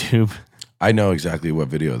on YouTube. I know exactly what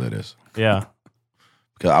video that is. Yeah,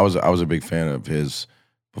 Because I was a big fan of his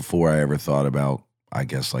before I ever thought about, I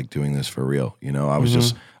guess, like doing this for real. You know, I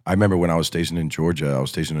was I remember when I was stationed in Georgia, I was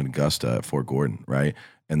stationed in Augusta at Fort Gordon, right?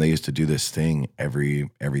 And they used to do this thing every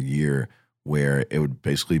year where it would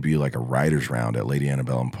basically be like a writer's round at Lady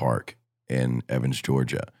Antebellum Park in Evans,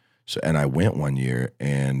 Georgia. So, and I went one year,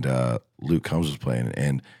 and Luke Combs was playing,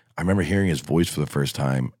 and I remember hearing his voice for the first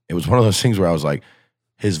time. It was one of those things where I was like,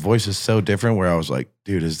 his voice is so different, where I was like,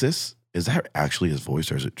 dude, is that actually his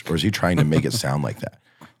voice, or is he trying to make it sound like that?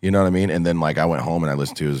 You know what I mean? And then like I went home and I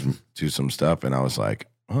listened to some stuff, and I was like,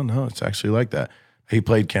 oh no, it's actually like that. He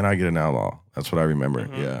played "Can I Get an Outlaw?" That's what I remember.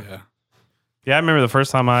 Yeah. yeah. I remember the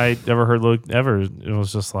first time I ever heard Luke ever. It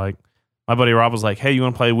was just like my buddy Rob was like, "Hey, you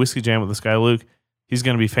want to play Whiskey Jam with this guy Luke? He's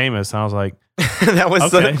gonna be famous." And I was like, that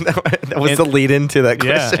was Okay. that was the lead into that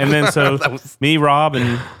Yeah, question. and then so That was-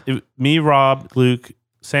 Rob, Luke,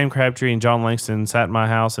 Sam Crabtree, and John Langston sat in my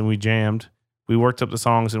house and we jammed. We worked up the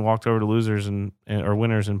songs and walked over to losers or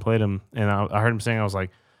winners and played them. And I heard him sing. I was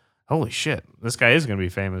like, "Holy shit, this guy is gonna be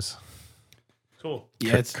famous." Cool.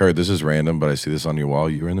 Yeah. It's, Kurt, this is random, but I see this on your wall.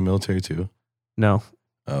 You were in the military too? No.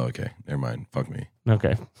 Oh, okay. Never mind. Fuck me.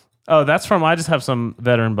 Okay. Oh, that's from. I just have some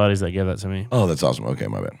veteran buddies that gave that to me. Oh, that's awesome. Okay,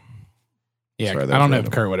 my bad. yeah. Sorry, that I don't was know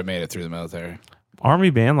random. if Kurt would have made it through the military.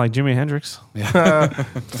 Army band like Jimi Hendrix.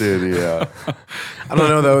 Dude, yeah. I don't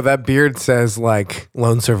know though. That beard says like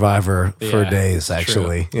lone survivor for Yeah, days. it's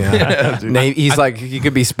Actually, yeah. He's like he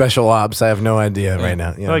could be special ops. I have no idea right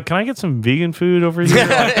now. Yeah. Like, can I get some vegan food over here?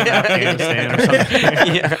 Like in Afghanistan or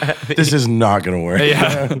something. This is not going to work.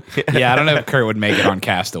 Yeah. Yeah. I don't know if Kurt would make it on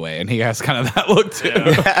Castaway, and he has kind of that look too.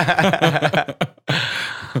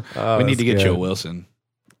 We need to get Joe Wilson.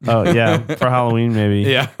 Oh yeah, for Halloween maybe.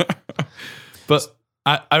 Yeah. But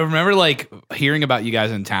I remember like hearing about you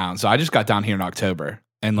guys in town. So I just got down here in October,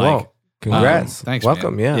 and like, Whoa, congrats! thanks,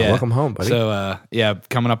 Welcome, man. yeah, welcome home, buddy. So yeah,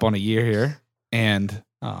 coming up on a year here, and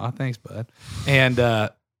thanks, bud. And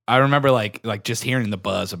I remember like just hearing the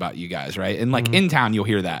buzz about you guys, right? And like in town, you'll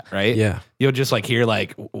hear that, right? yeah, You'll just like hear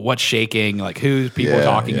like what's shaking, like who people Yeah,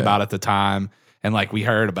 talking yeah. about at the time, and like we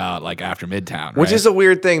heard about like after Midtown, which right? is a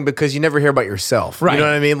weird thing because you never hear about yourself. Right. You know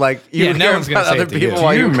what I mean? Like you Yeah, no hear one's gonna about say other it to you. people Do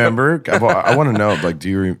while Do you you're remember? I want to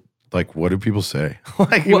know, like, what do people say?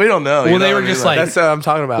 Like, we don't know. well, you know they what were I just mean? like- That's what I'm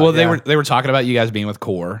talking about. Well, yeah. they were talking about you guys being with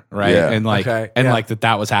Core, right? Yeah. And like Okay, yeah. like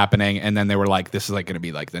that was happening, and then they were like, this is like going to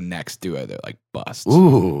be like the next duo that like busts.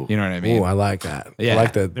 Ooh. You know what I mean? Ooh, I like that. Yeah. I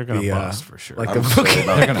like the They're gonna the, bust for sure. Like I'm the so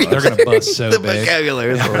about they're gonna bust so the big.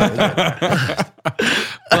 vocabulary. Is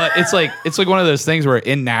But it's like one of those things where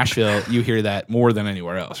in Nashville you hear that more than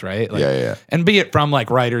anywhere else, right? Like, Yeah. And be it from like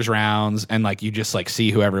writers rounds and like you just like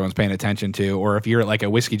see who everyone's paying attention to, or if you're at like a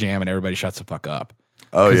whiskey jam and everybody shuts the fuck up.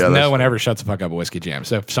 Oh, 'Cause yeah. no that's- one ever shuts the fuck up a whiskey jam.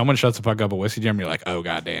 So if someone shuts the fuck up a whiskey jam, you're like, oh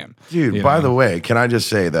goddamn. Dude, You by know? the way, can I just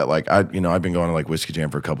say that like I've been going to like Whiskey Jam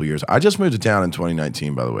for a couple years. I just moved to town in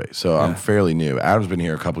 2019, by the way. So I'm fairly new. Adam's been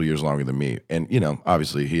here a couple years longer than me. And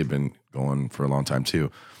obviously he had been going for a long time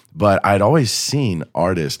too. But I'd always seen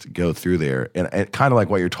artists go through there and kind of like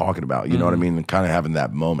what you're talking about, you know what I mean? And kind of having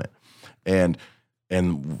that moment. And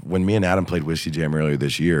when me and Adam played Whiskey Jam earlier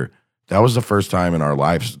this year, that was the first time in our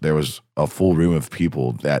lives there was a full room of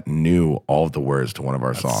people that knew all of the words to one of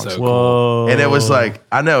our songs. so Whoa. And it was like,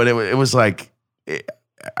 I know, and it was like, it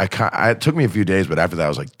took me a few days, but after that, I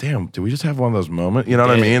was like, damn, did we just have one of those moments? You know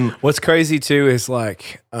what I mean? What's crazy too is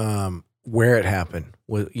like where it happened.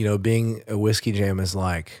 Being a whiskey jam is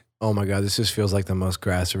like, oh my God, this just feels like the most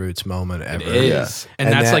grassroots moment ever. It is. Yeah. And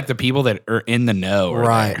And that's that- like the people that are in the know. Are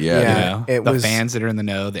Right. there, Yeah. you Yeah. know? It the was- fans that are in the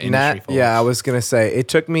know, the industry folks. Yeah, I was gonna say it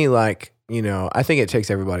took me like I think it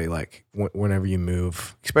takes everybody like whenever you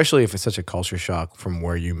move, especially if it's such a culture shock from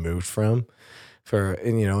where you moved from.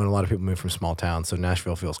 and a lot of people move from small towns, so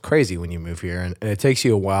Nashville feels crazy when you move here, and it takes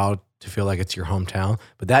you a while to feel like it's your hometown.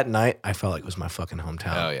 But that night, I felt like it was my fucking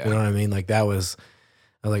hometown. Oh, yeah. You know what I mean? Like I was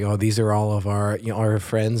like, oh, these are all of our our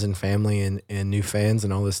friends and family and new fans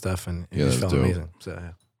and all this stuff, and it just that's felt dope. amazing. So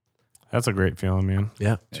That's a great feeling, man.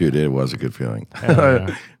 yeah, Dude, it was a good feeling. Hell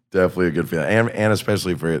yeah. Definitely a good feeling. And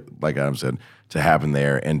especially for it, like Adam said, to happen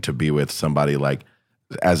there and to be with somebody like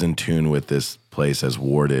as in tune with this place as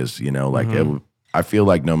Ward is, like I feel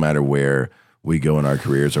like no matter where we go in our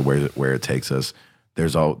careers or where it takes us,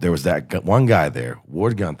 there was that one guy there,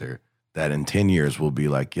 Ward Gunther, that in 10 years will be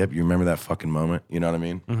like, yep, you remember that fucking moment? You know what I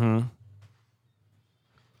mean? Mm-hmm.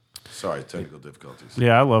 Sorry, technical difficulties.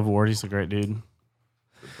 Yeah, I love Ward. He's a great dude.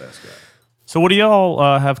 The best guy. So what do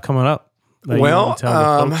y'all have coming up? That you Well, want to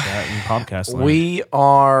tell the folks that in podcast land? we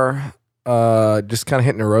are just kind of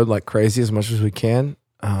hitting the road like crazy as much as we can.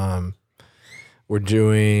 We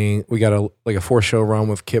got a 4-show run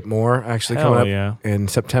with Kip Moore actually Hell coming up yeah. in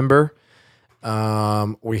September.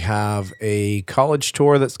 We have a college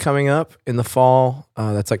tour that's coming up in the fall.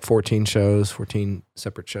 That's like 14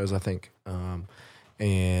 separate shows, I think.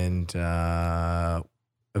 And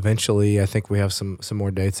eventually, I think we have some more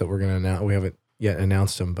dates that we're going to announce. We haven't yet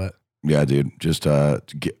announced them, but Yeah, dude. Just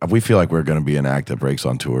we feel like we're going to be an act that breaks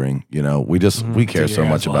on touring. We care Dude, so your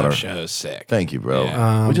much guys' about live our. show is sick. Thank you, bro.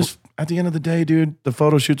 Yeah. We just at the end of the day, dude, the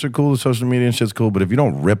photo shoots are cool, the social media and shit's cool, but if you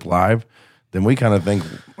don't rip live, then we kind of think,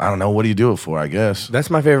 I don't know, what do you do it for? I guess that's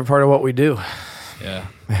my favorite part of what we do. Yeah.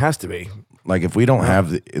 It has to be. like if we don't have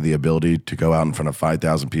the ability to go out in front of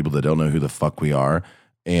 5,000 people that don't know who the fuck we are,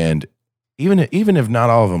 and even if not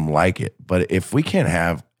all of them like it, but if we can't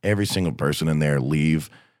have every single person in there leave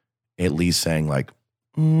at least saying like,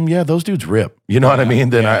 yeah, those dudes rip. You know what I mean?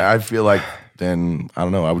 Then I feel like, then I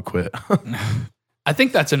don't know, I would quit. I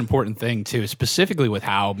think that's an important thing too, specifically with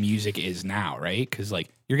how music is now, right? Because like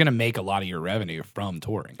you're gonna make a lot of your revenue from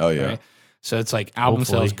touring. Oh, yeah. right? So it's like album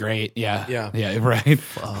Hopefully. sales great, yeah, Yeah. right.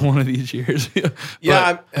 One of these years,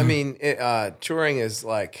 Yeah, I mean, touring is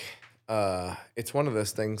like, it's one of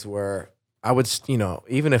those things where I would,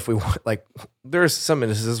 even if we want, like, there's some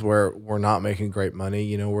instances where we're not making great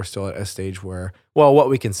money. We're still at a stage where, well, what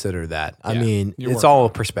we consider that. I Yeah, mean, you're it's working all on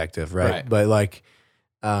a perspective, right? Right. But like,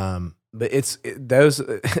 but it's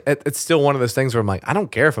still one of those things where I'm like, I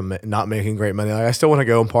don't care if I'm not making great money. Like, I still want to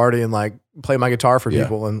go and party and like play my guitar for Yeah.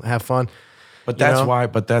 people and have fun. But You that's know? why.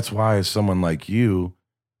 But that's why someone like you,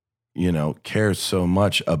 cares so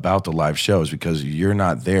much about the live shows, because you're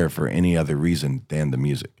not there for any other reason than the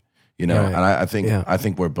music. Right. And I think Yeah. I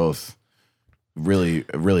think we're both really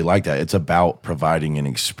really like that. It's about providing an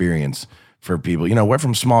experience for people. We're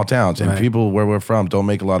from small towns, and Right. people where we're from don't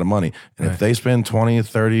make a lot of money. And if Right. they spend $20,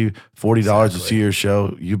 $30, $40 to Exactly. see your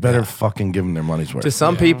show, you better fucking give them their money's worth. To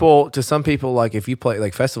some people, like if you play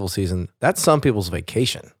like festival season, that's some people's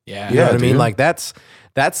vacation. yeah, You know what I mean? dude. Like that's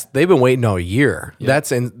they've been waiting all year. Yeah.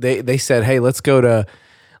 They said, hey, let's go to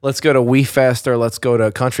We Fest or let's go to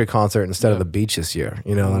a country concert instead of the beach this year.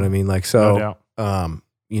 You know what I mean? Like No so,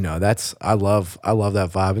 doubt. that's I love that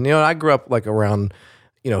vibe. And I grew up like around.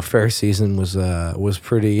 Fair season was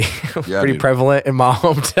pretty pretty dude. prevalent in my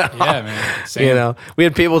hometown. yeah, man. Same. We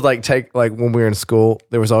had people like take like when we were in school.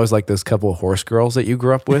 There was always like this couple of horse girls that you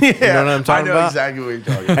grew up with. You know what I'm talking about? exactly what you're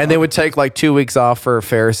talking about. And they would take like 2 weeks off for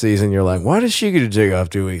fair season. You're like, why does she get to take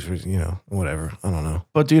off 2 weeks for, whatever. I don't know.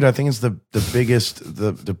 But dude, I think it's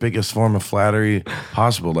the biggest form of flattery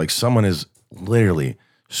possible. Like someone is literally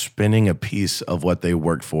spending a piece of what they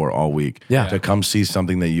worked for all week Yeah. to come see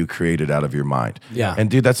something that you created out of your mind. Yeah. And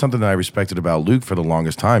dude, that's something that I respected about Luke for the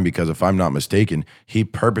longest time, because if I'm not mistaken, he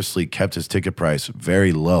purposely kept his ticket price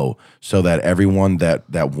very low so that everyone that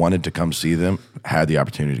wanted to come see them had the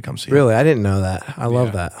opportunity to come see them. Really? I didn't know that. I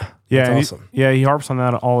love that. Yeah, That's and awesome. he harps on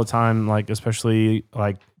that all the time, like especially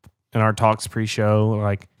like in our talks pre-show,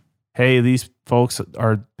 like, hey, these folks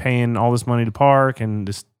are paying all this money to park and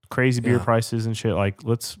this crazy beer Yeah. prices and shit. Like,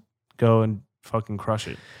 let's go and fucking crush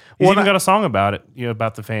it. He's Well, even and got a song about it,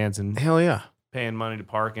 about the fans and Hell yeah. paying money to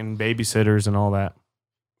park and babysitters and all that.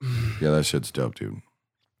 Yeah, that shit's dope, dude.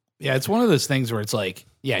 Yeah, it's one of those things where it's like,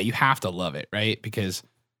 yeah, you have to love it, right? Because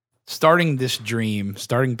starting this dream,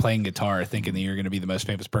 starting playing guitar, thinking that you're going to be the most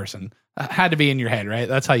famous person, had to be in your head, right?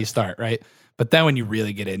 That's how you start, right? But then when you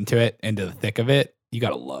really get into it, into the thick of it, you got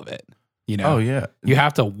to love it. Oh yeah. You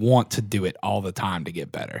have to want to do it all the time to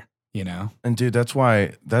get better, And dude, that's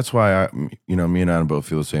why I, me and Adam both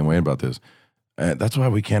feel the same way about this. That's why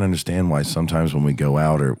we can't understand why sometimes when we go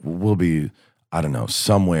out, or we'll be, I don't know,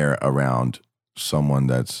 somewhere around someone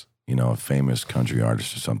that's, a famous country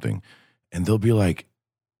artist or something, and they'll be like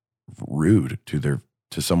rude to their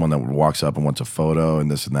to someone that walks up and wants a photo and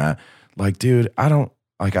this and that. Like, dude, I don't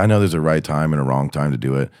like. I know there's a right time and a wrong time to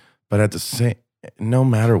do it, but at the same, no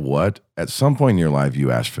matter what, at some point in your life,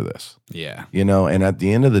 you ask for this. Yeah. You know, and at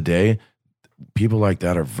the end of the day, people like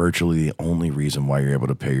that are virtually the only reason why you're able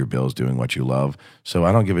to pay your bills doing what you love. So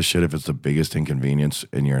I don't give a shit if it's the biggest inconvenience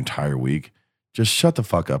in your entire week. Just shut the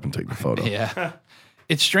fuck up and take the photo. Yeah.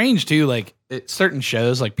 It's strange too. Like at certain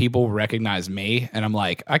shows, like people recognize me, and I'm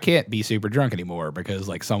like, I can't be super drunk anymore because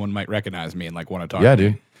like someone might recognize me and like want to talk. Yeah, to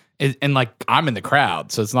me. dude. And like I'm in the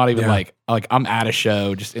crowd, so it's not even like I'm at a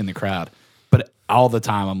show just in the crowd. But all the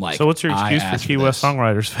time I'm like, So what's your I excuse for asked Key West this.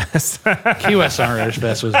 Songwriters Fest? Key West Songwriters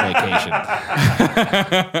Fest was vacation.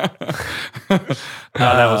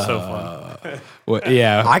 That was so fun. Well,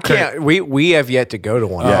 yeah, I can't. We have yet to go to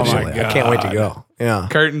one. Yeah, actually, dude. I can't wait to go. Yeah.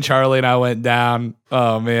 Kurt and Charlie and I went down.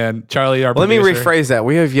 Oh man, Charlie, our Let me producer. rephrase that.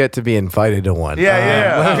 We have yet to be invited to one.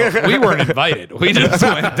 Oh, we weren't invited. We just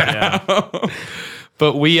went down.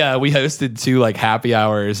 But we hosted 2 like happy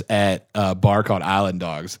hours at a bar called Island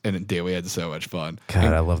Dogs, and dude, we had so much fun. God,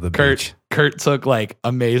 And I love the beach. Kurt took like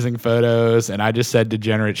amazing photos, and I just said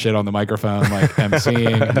degenerate shit on the microphone, like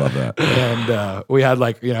emceeing. Love that. And we had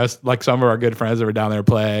like like some of our good friends that were down there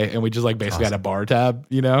play, and we just like basically had a bar tab,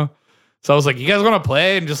 So I was like, "You guys want to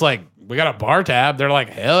play?" And just like we got a bar tab. They're like,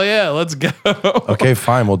 "Hell yeah, let's go!" Okay,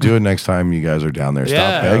 fine. We'll do it next time you guys are down there.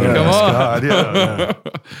 Yeah, Stop begging come us. on. God, yeah.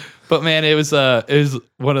 But man, it was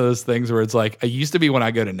one of those things where it's like, I used to be when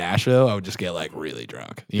I go to Nashville, I would just get like really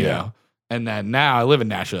drunk, you know? And then now I live in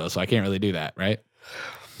Nashville, so I can't really do that, right?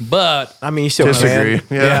 But I mean, you still Disagree.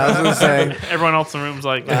 can. Yeah. I was gonna say. Everyone else in the room's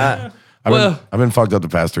like, I've been fucked up the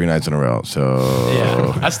past 3 nights in a row. So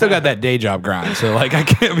yeah, I still got that day job grind, so like I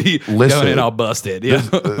can't be Listen, going in all busted. Yeah.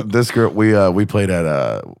 this girl, we played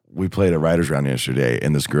at Writers Round yesterday,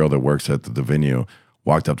 and this girl that works at the venue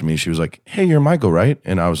walked up to me. She was like, "Hey, you're Michael, right?"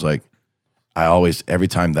 And I was like, every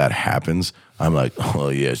time that happens, I'm like, "Oh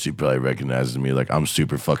yeah, she probably recognizes me. Like I'm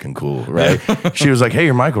super fucking cool, right?" She was like, "Hey,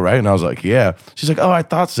 you're Michael, right?" And I was like, "Yeah." She's like, "Oh, I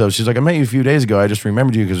thought so." She's like, "I met you a few days ago. I just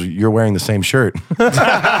remembered you because you're wearing the same shirt."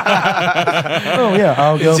 Oh yeah,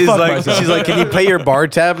 I'll go. She's fuck like, myself. "Can you pay your bar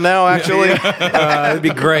tab now? Actually, it'd be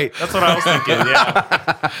great." that's what I was thinking.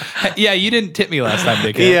 Yeah. Yeah, you didn't tip me last time,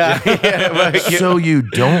 dickhead. Yeah. So you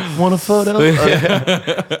don't want a photo?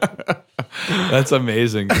 That's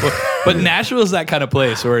amazing. But Nashville's that kind of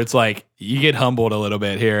place where it's like you get humbled a little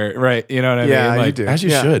bit here, right? You know what I Yeah, mean? you Like, do. As you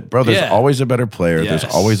Yeah. should, bro. There's Yeah. always a better player. Yes.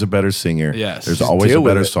 There's always a better singer. Yes. There's Just always a deal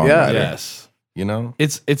with better it. songwriter. Yes. You know?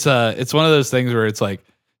 It's one of those things where it's like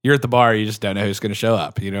you're at the bar, you just don't know who's going to show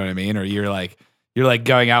up. You know what I mean? Or you're like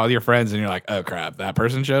going out with your friends, and you're like, oh crap, that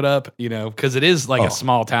person showed up. You know, because it is like a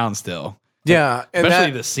small town still, Yeah, and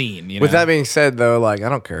especially that- the scene. You know? With that being said, though, like I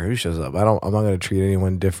don't care who shows up. I'm not going to treat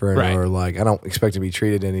anyone different, Right. or like I don't expect to be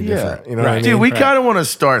treated any Yeah. different. You know what I Right. mean? Dude, we Right. kind of want to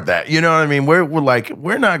start that. You know what I mean? We're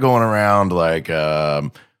we're not going around like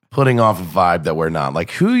putting off a vibe that we're not.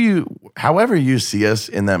 Like however you see us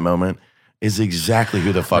in that moment is exactly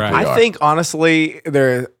who the fuck Right. we are. I think honestly,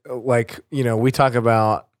 they're like, we talk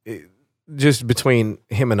about just between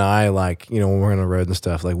him and I, like, when we're on the road and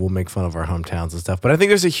stuff, like we'll make fun of our hometowns and stuff. But I think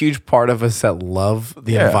there's a huge part of us that love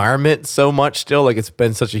the Yeah. environment so much still. Like it's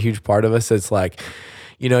been such a huge part of us. It's like,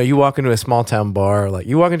 you walk into a small town bar, like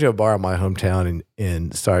you walk into a bar in my hometown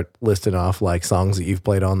and start listing off like songs that you've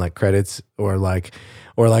played on, like credits or like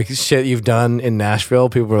shit you've done in Nashville.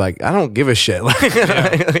 People are like, I don't give a shit.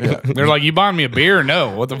 they're like, you buying me a beer?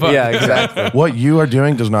 No, what the fuck? Yeah, exactly. what you are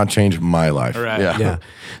doing does not change my life. Right. Yeah. Yeah.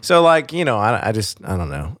 So like, I don't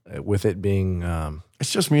know. With it being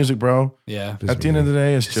It's just music, bro. Yeah. At the end of the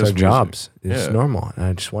day, it's just just our jobs. music. It's Yeah. normal. And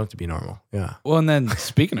I just want it to be normal. Yeah. Well, and then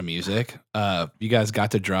speaking of music, you guys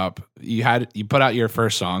got to drop. You put out your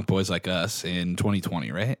first song, "Boys Like Us," in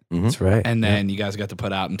 2020, right? That's right. And then you guys got to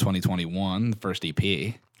put out in 2021 the first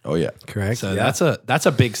EP. Oh yeah. correct. So yeah. that's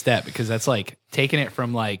a big step, because that's like taking it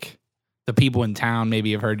from like the people in town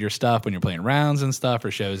maybe have heard your stuff when you're playing rounds and stuff or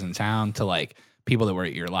shows in town, to like people that were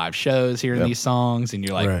at your live shows hearing Yep. these songs, and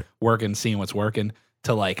you're like Right. working, seeing what's working,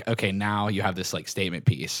 to like, okay, now you have this like statement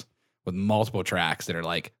piece with multiple tracks that are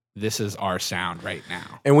like, this is our sound right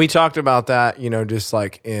now. And we talked about that, just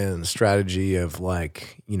like in strategy of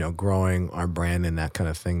like, growing our brand and that kind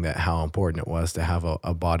of thing, that how important it was to have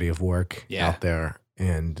a body of work Yeah. out there.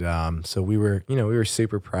 And so we were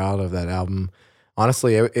super proud of that album.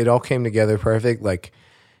 Honestly, it all came together perfect. Like,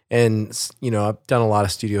 and I've done a lot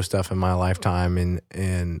of studio stuff in my lifetime,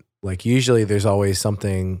 and like usually there's always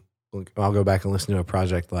something. Like, I'll go back and listen to a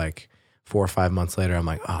project like 4 or 5 months later. I'm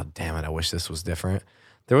like, oh damn it, I wish this was different.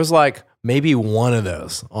 There was like maybe one of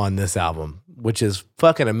those on this album which is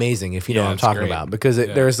fucking amazing if you know Yeah, what I'm it's talking great. about, because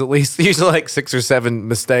there's at least usually like 6 or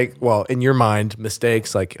 7 in your mind,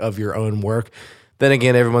 mistakes like of your own work. Then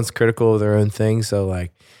again, everyone's critical of their own thing. So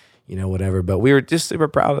like, whatever. But we were just super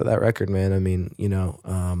proud of that record, man. I mean,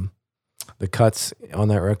 the cuts on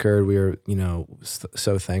that record, we were,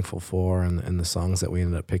 so thankful for, and the songs that we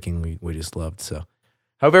ended up picking, we just loved. So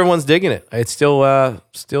hope everyone's digging it. It's still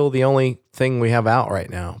the only thing we have out right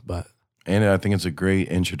now, but. And I think it's a great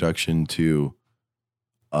introduction to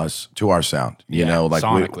us, to our sound. You Yeah, know, like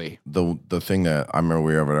sonically. the thing that I remember,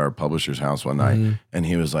 we were over at our publisher's house one night, and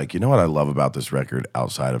he was like, "You know what I love about this record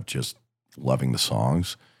outside of just loving the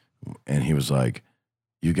songs?" And he was like,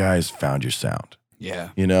 "You guys found your sound." Yeah.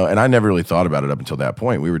 And I never really thought about it up until that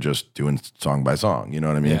point. We were just doing song by song. You know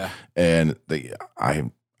what I mean? Yeah. And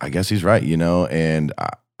I guess he's right. And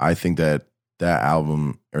I think that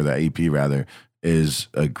album, or that EP rather, is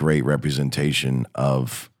a great representation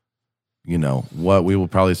of, what we will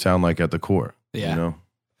probably sound like at the core. Yeah.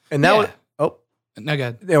 And that was, No, go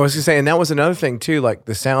ahead. I was just saying, that was another thing too. Like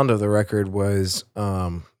the sound of the record was,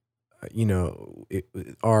 our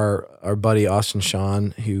buddy Austin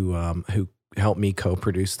Sean, who helped me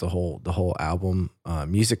co-produce the whole album,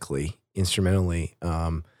 musically, instrumentally.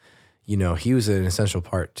 He was an essential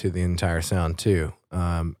part to the entire sound too.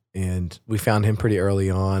 And we found him pretty early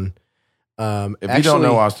on. If you don't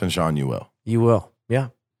know Austin Sean, you will. You will. Yeah.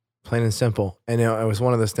 Plain and simple. And it was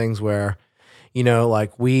one of those things where,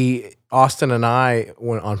 like Austin and I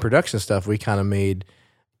went on production stuff, we kind of made,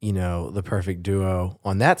 the perfect duo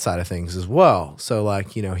on that side of things as well. So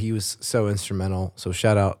like, he was so instrumental. So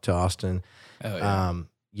shout out to Austin. Oh,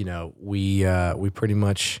 yeah. We pretty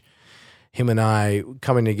much, him and I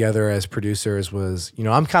coming together as producers was,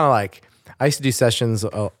 I'm kind of like, I used to do sessions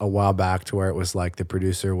a while back to where it was like the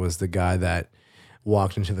producer was the guy that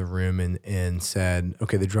walked into the room and said,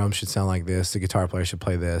 okay, the drums should sound like this, the guitar player should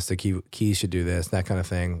play this, the keys should do this, that kind of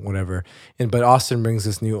thing, whatever. But Austin brings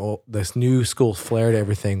this new school flair to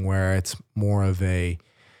everything, where it's more of a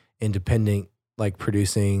independent, like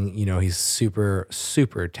producing. He's super,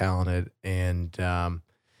 super talented, and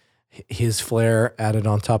his flair added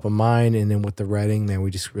on top of mine, and then with the writing, man,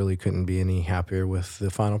 we just really couldn't be any happier with the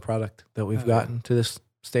final product that we've gotten to this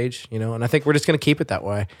stage, and I think we're just going to keep it that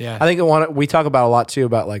way. Yeah. I think we talk about a lot too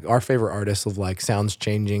about like our favorite artists of like sounds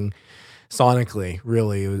changing sonically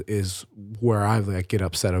really is where I like get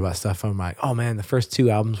upset about stuff. I'm like, oh man, the first 2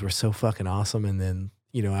 albums were so fucking awesome, and then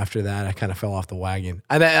after that I kind of fell off the wagon.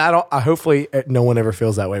 And I hopefully no one ever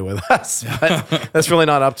feels that way with us, but that's really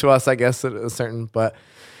not up to us, I guess, at a certain. But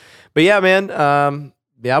yeah, man,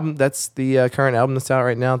 the album, that's the current album that's out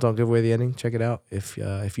right now. Don't give away the ending. Check it out if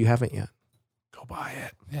you haven't yet. Go buy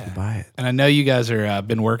it. Yeah. Go buy it. And I know you guys are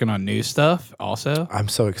been working on new stuff also. I'm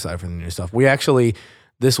so excited for the new stuff. We actually,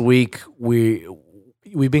 this week,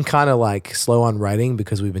 we've been kind of like slow on writing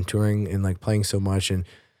because we've been touring and like playing so much, and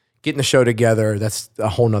getting the show together, that's a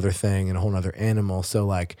whole nother thing and a whole nother animal. So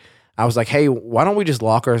like, I was like, hey, why don't we just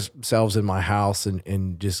lock ourselves in my house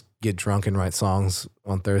and just get drunk and write songs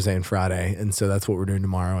on Thursday and Friday? And so that's what we're doing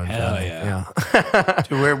tomorrow. And Hell Friday. yeah.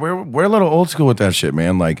 Dude, we're a little old school with that shit,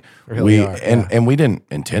 man. Like Really we are, yeah. and we didn't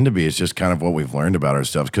intend to be. It's just kind of what we've learned about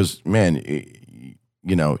ourselves. Because man,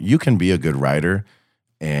 you can be a good writer,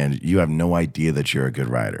 and you have no idea that you're a good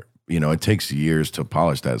writer. It takes years to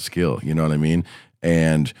polish that skill. You know what I mean?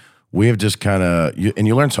 And we have just kind of,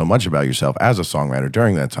 you learn so much about yourself as a songwriter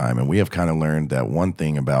during that time. And we have kind of learned that one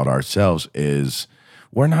thing about ourselves is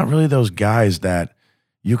we're not really those guys that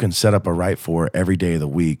you can set up a write for every day of the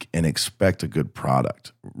week and expect a good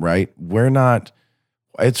product, right? We're not,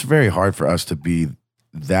 it's very hard for us to be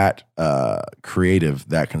that creative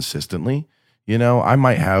that consistently. I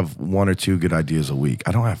might have 1 or 2 good ideas a week.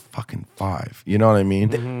 I don't have fucking 5. You know what I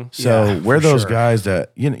mean? So Yeah, we're for those sure. guys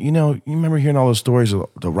that, you remember hearing all those stories of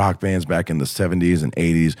the rock bands back in the 70s and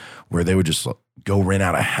 80s where they would just go rent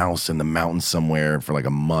out a house in the mountains somewhere for like a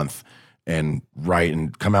month and write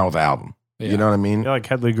and come out with an album. Yeah. You know what I mean? Yeah, like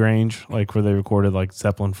Headley Grange, like where they recorded like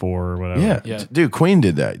Zeppelin 4 or whatever. Yeah. Yeah. Dude, Queen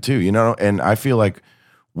did that too, and I feel like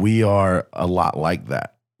we are a lot like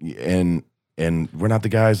that. And we're not the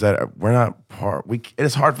guys that we're not part.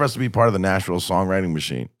 It's hard for us to be part of the Nashville songwriting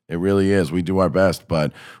machine. It really is. We do our best,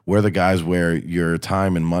 but we're the guys where your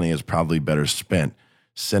time and money is probably better spent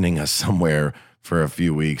sending us somewhere for a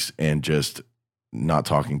few weeks and just not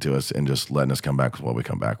talking to us and just letting us come back with what we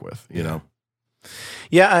come back with.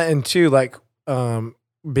 Yeah, and too, like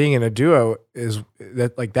being in a duo is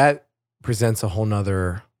that presents a whole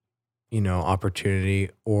nother,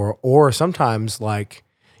 opportunity, or sometimes like,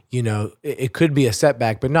 you know, it could be a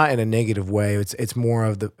setback, but not in a negative way. It's more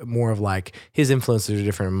of like his influences are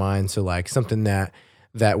different than mine. So like something that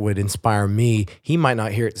would inspire me, he might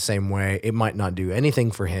not hear it the same way. It might not do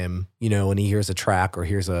anything for him, you know, when he hears a track or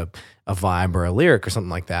hears a vibe or a lyric or something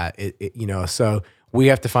like that. You know, so we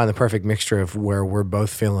have to find the perfect mixture of where we're both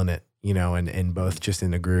feeling it, you know, and both just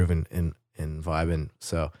in the groove and vibing.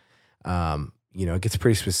 So, you know, it gets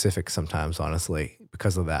pretty specific sometimes, honestly,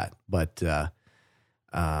 because of that. But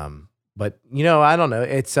you know, I don't know.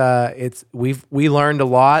 We learned a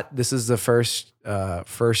lot. This is the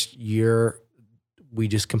first year we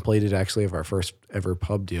just completed actually of our first ever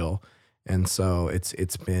pub deal, and so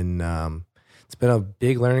it's been a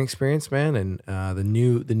big learning experience, man. And the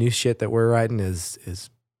new shit that we're writing is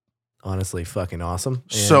honestly fucking awesome.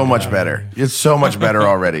 So much better. It's so much better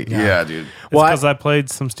already. Yeah, dude. Well, because I played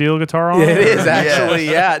some steel guitar on it. It is actually,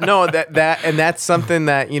 yeah. No, and that's something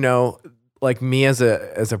that, you know, like me as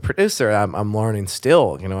a producer, I'm learning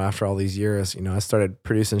still, you know, after all these years. You know, I started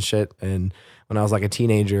producing shit and when I was like a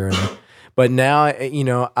teenager, but now, you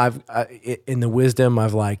know, in the wisdom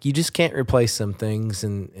of like, you just can't replace some things,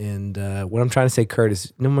 and what I'm trying to say, Kurt,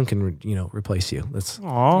 is no one can replace you. That's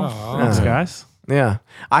Thanks, guys. yeah.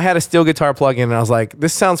 I had a steel guitar plug-in and I was like,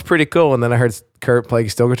 this sounds pretty cool, and then I heard Kurt play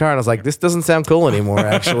steel guitar and I was like, this doesn't sound cool anymore,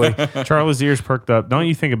 actually. Charlie's ears perked up. Don't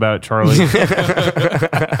you think about it, Charlie?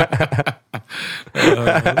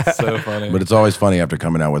 That's so funny. But it's always funny after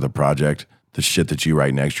coming out with a project, the shit that you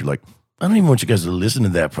write next, you're like, I don't even want you guys to listen to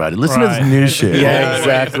that project. Listen to this new shit. Yeah,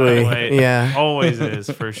 exactly. Yeah. Always is,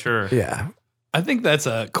 for sure. Yeah. I think that's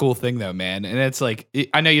a cool thing though, man. And it's like,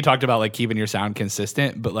 I know you talked about like keeping your sound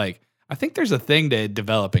consistent, but like, I think there's a thing to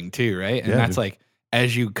developing too, right? And that's like,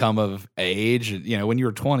 as you come of age, you know, when you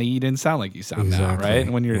were 20, you didn't sound like you sound now, right?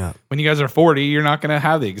 And when you guys are 40, you're not going to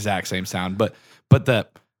have the exact same sound. But the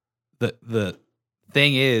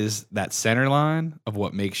thing is that center line of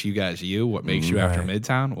what makes you guys what makes you after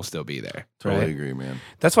Midtown will still be there. Totally agree, man.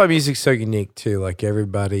 That's why music's so unique too. Like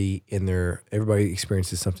everybody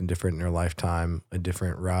experiences something different in their lifetime, a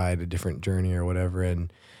different ride, a different journey or whatever.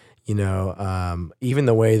 And, you know, even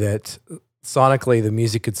the way that sonically the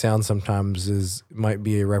music could sound sometimes might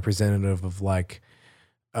be a representative of like,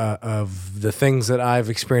 of the things that I've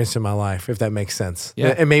experienced in my life, if that makes sense.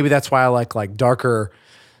 Yeah. And maybe that's why I like darker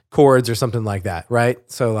chords or something like that, right?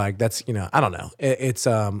 So like that's, you know, I don't know. It's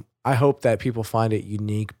I hope that people find it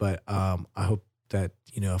unique, but I hope that,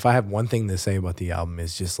 you know, if I have one thing to say about the album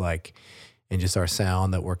is just like, and just our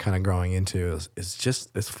sound that we're kind of growing into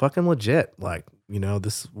it's fucking legit. Like, you know,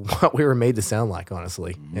 this is what we were made to sound like,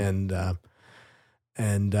 honestly. And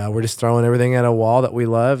we're just throwing everything at a wall that we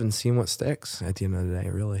love and seeing what sticks at the end of the day,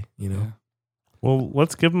 really, you know? Yeah. Well,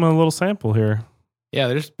 let's give them a little sample here. Yeah,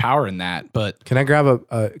 there's power in that, but Can I grab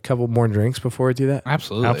a couple more drinks before we do that?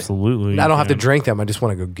 absolutely. Absolutely. I don't have to man. drink them. I just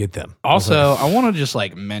want to go get them. Also, I want to just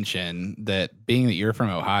like mention that being that you're from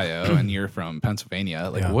Ohio and you're from Pennsylvania,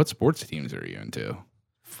 like Yeah. what sports teams are you into?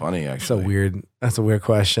 Funny, That's a actually. weird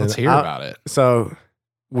question. Let's hear about it. So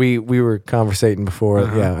we were conversating before.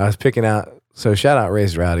 Uh-huh. Yeah, I was picking out. So shout out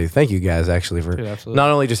Raised Rowdy. Thank you guys actually for Dude, absolutely. not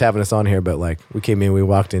only just having us on here, but like we came in, we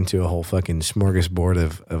walked into a whole fucking smorgasbord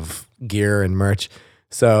of gear and merch.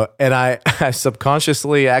 So, and I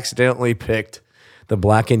subconsciously accidentally picked the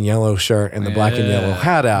black and yellow shirt and the black and yellow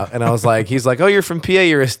hat out. And I was like, he's like, oh, you're from PA.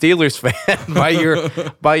 You're a Steelers fan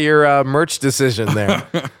by your merch decision there.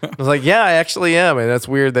 I was like, yeah, I actually am. And that's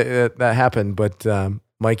weird that happened. But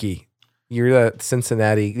Mikey, you're the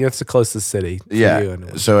Cincinnati. That's the closest city to you.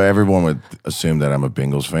 Yeah. So everyone would assume that I'm a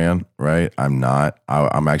Bengals fan, right? I'm not.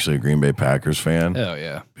 I'm actually a Green Bay Packers fan Oh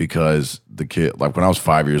yeah. because the kid, like when I was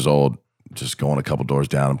 5 years old, just going a couple doors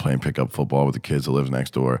down and playing pickup football with the kids that lives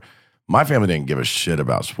next door. My family didn't give a shit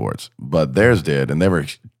about sports, but theirs did, and they were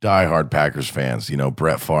diehard Packers fans. You know,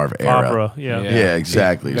 Brett Favre era. Opera. Yeah. Yeah,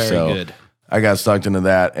 exactly. Very so good. I got sucked into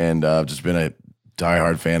that, and just been a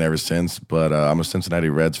diehard fan ever since. But I'm a Cincinnati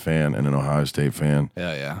Reds fan and an Ohio State fan.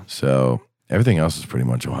 Yeah, yeah. So everything else is pretty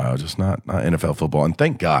much Ohio, just not NFL football. And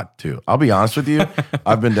thank God, too. I'll be honest with you.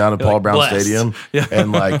 I've been down to Paul like Brown blessed. Stadium,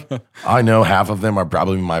 and like I know half of them are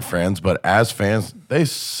probably my friends, but as fans, they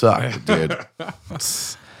suck, dude.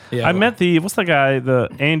 Yeah. I met what's the guy, the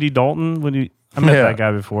Andy Dalton? I met Yeah. that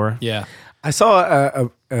guy before. Yeah. I saw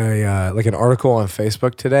a like an article on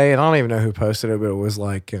Facebook today, and I don't even know who posted it, but it was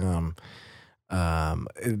like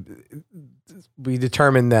we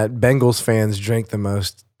determined that Bengals fans drink the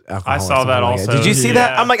most alcohol. I or saw something that like also. Did you see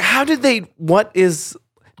that? Yeah. I'm like, how did they? What is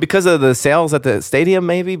because of the sales at the stadium,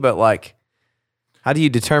 maybe? But like, how do you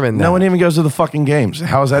determine that? No one even goes to the fucking games.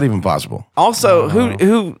 How is that even possible? Also,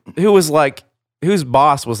 who was like, whose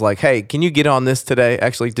boss was like, "Hey, can you get on this today?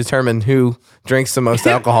 Actually, determine who drinks the most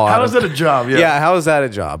alcohol." How out is of- that a job? Yeah, how is that a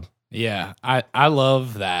job? Yeah, I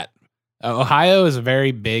love that. Ohio is a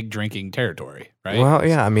very big drinking territory, right? Well,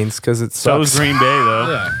 yeah, I mean, it's because it's So is Green Bay,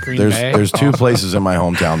 though. yeah, Green Bay. There's two places in my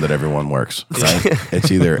hometown that everyone works. Right?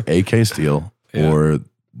 It's either AK Steel or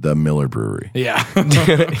the Miller Brewery. Yeah,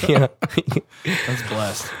 yeah. that's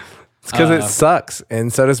blessed. It's because it sucks,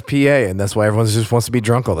 and so does PA, and that's why everyone just wants to be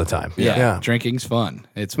drunk all the time. Yeah, drinking's fun.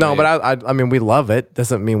 It's No, way- but I mean, we love it.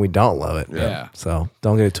 Doesn't mean we don't love it. Yeah. So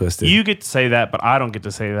don't get it twisted. You get to say that, but I don't get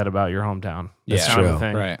to say that about your hometown. That's Yeah. kind of True. the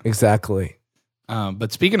thing. right. exactly.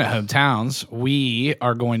 But speaking of hometowns, we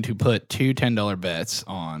are going to put two $10 bets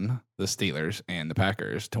on the Steelers and the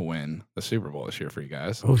Packers to win the Super Bowl this year for you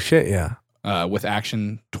guys. Oh shit, yeah. With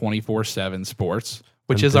Action 24/7 Sports,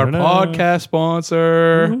 which is our Dun-dun-dun. podcast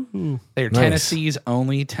sponsor. Ooh. They're Nice. Tennessee's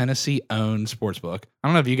only Tennessee-owned sportsbook. I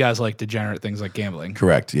don't know if you guys like degenerate things like gambling.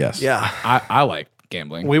 Correct. Yes. Yeah. I like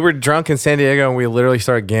gambling. We were drunk in San Diego, and we literally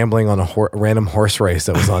started gambling on a random horse race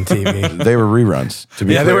that was on TV. They were reruns. To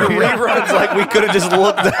be Yeah, clear. they were reruns. Like we could have just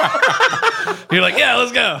looked. You're like, yeah,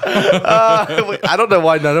 let's go. I don't know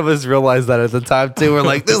why none of us realized that at the time too. We're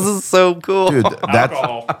like, this is so cool. Dude,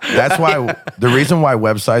 that's why the reason why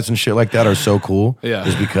websites and shit like that are so cool Yeah.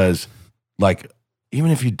 is because like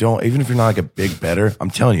even if you're not like a big bettor, I'm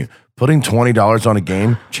telling you, putting $20 on a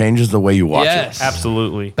game changes the way you watch Yes.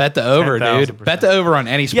 Absolutely. Bet the over, dude. 10,000%. Bet the over on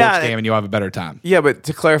any sports Yeah, game and you'll have a better time. Yeah, but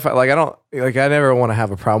to clarify, like I never want to have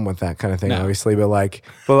a problem with that kind of thing, No. obviously.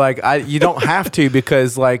 But you don't have to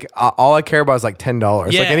because like all I care about is like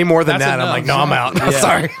 $10. Yeah, like any more than that's that, I'm like, enough. no, I'm out. Yeah.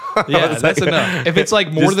 Sorry. Yeah, that's enough. If it's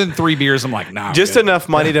like more than 3 beers, I'm like, nah. I'm Just good. enough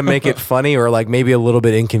money to make it funny or like maybe a little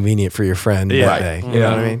bit inconvenient for your friend that Right. day. You know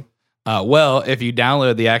what I mean? Well, if you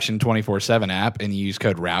download the Action 24/7 app and you use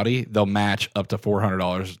code Rowdy, they'll match up to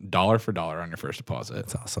 $400 dollar for dollar on your first deposit.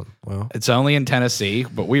 That's awesome. Well, It's only in Tennessee,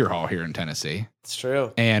 but we are all here in Tennessee, it's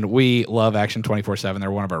true. and we love Action 24/7.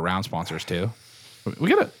 They're one of our round sponsors too. We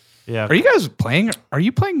gotta. Yeah. Are you guys playing? Are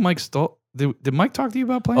you playing Mike Stoll? Did Mike talk to you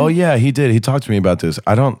about playing? Oh yeah, he did. He talked to me about this.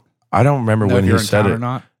 I don't remember Know when if he you're in said town it. or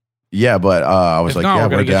not. Yeah, but I was If like, not, yeah, we're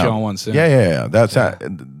gonna we're get down. you on one soon. Yeah.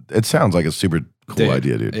 It sounds like a super cool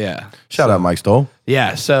idea, dude. Yeah. Shout out Mike Stoll.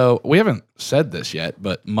 Yeah, so we haven't said this yet,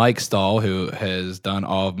 but Mike Stahl, who has done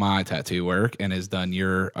all of my tattoo work and has done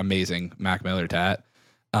your amazing Mac Miller tat.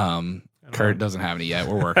 Kurt doesn't have any yet.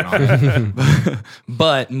 We're working on it.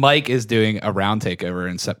 But Mike is doing a round takeover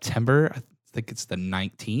in September. I think it's the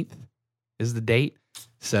 19th is the date.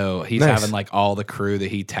 So he's Nice. having like all the crew that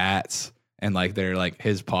he tats and like they're like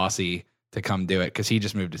his posse to come do it because he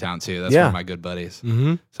just moved to town too. That's one Yeah. of my good buddies.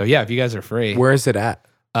 Mm-hmm. So yeah, if you guys are free, Where is it at?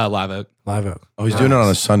 Live Oak. Live Oak. Oh, he's doing it on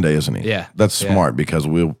a Sunday, isn't he? Yeah. That's Yeah. smart because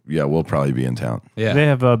we'll probably be in town. Yeah. They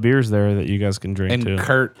have beers there that you guys can drink And too.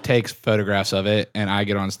 Kurt takes photographs of it, and I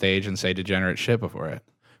get on stage and say degenerate shit before it.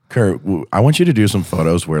 Kurt, I want you to do some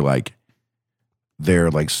photos where like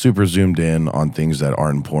they're like super zoomed in on things that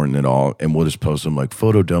aren't important at all, and we'll just post them like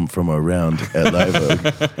photo dump from around at Live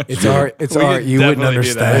Oak. It's art. It's We art. could You wouldn't definitely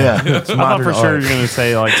do that. understand. Yeah, it's I thought modern for sure art. you're gonna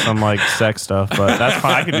say like some like sex stuff, but that's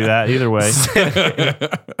fine. I could do that either way.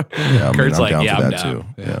 Yeah, I mean, Kurt's I'm like, down yeah, for I'm that down. too.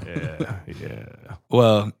 Yeah. Yeah.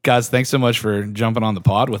 Well, guys, thanks so much for jumping on the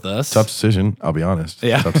pod with us. Tough decision. I'll be honest.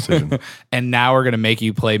 Yeah. Tough decision. And now we're going to make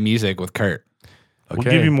you play music with Kurt. We'll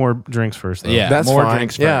give you more drinks first. Though. Yeah. That's more fine.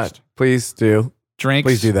 drinks Yeah, first. please do. Drinks.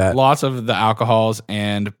 Please do that. Lots of the alcohols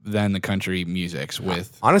and then the country musics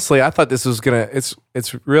with. Honestly, I thought this was gonna. It's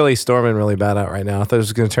really storming really bad out right now. I thought it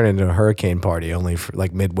was gonna turn into a hurricane party, only for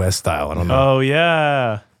like Midwest style. I don't know. Oh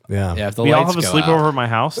yeah. Yeah, Yeah, if the We all lights have a go sleepover out. at my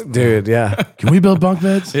house. dude. Yeah. Can we build bunk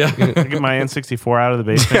beds? Yeah. I get my N64 out of the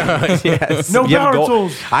basement. Yes. No You have power gold-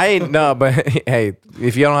 tools. I ain't no, but hey,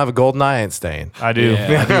 if you don't have a golden eye, I ain't staying. I do.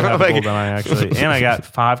 Yeah. I do have a GoldenEye actually, and I got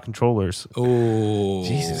 5 controllers. Oh.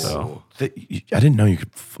 Jesus. So I didn't know you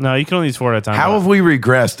could. no, you can only use 4 at a time. How have we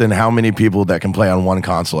regressed in how many people that can play on one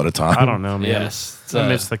console at a time? I don't know, man. Yes. It's, I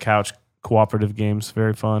miss the couch cooperative games.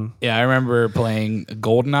 Very fun. Yeah, I remember playing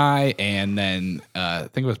GoldenEye and then I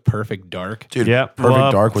think it was Perfect Dark. Dude, Yep. Perfect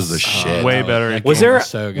Love- Dark was the shit. way better. That Was game there?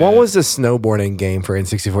 so good. What was the snowboarding game for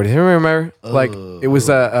N64? Do you remember? Like it was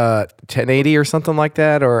a 1080 or something like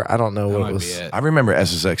that, or I don't know That what might it be was. it. I remember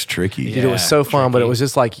SSX Tricky. Dude, it was Yeah, so fun, but it tricky. was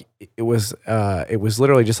just like it was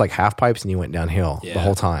literally just like half pipes and you went downhill the Yeah.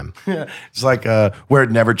 whole time. It's like where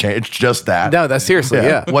it never changed. It's just that. No, that's seriously,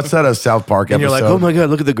 yeah. What's that? A South Park And episode? you're like, oh my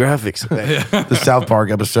god, look at the graphics. The South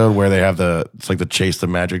Park episode where they have it's like the Chase the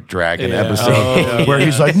Magic Dragon Yeah. episode Oh, where yeah.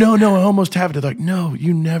 he's like, no, I almost have it. They're like, no,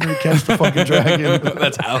 you never catch the fucking dragon.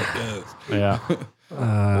 That's how it goes. Yeah.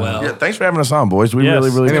 Well, Yeah, thanks for having us on, boys. We Yes.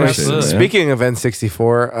 really Anyway, appreciate it. speaking of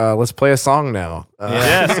N64, let's play a song now.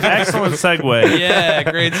 Yes, excellent segue. yeah,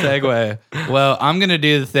 great segue. Well, I'm gonna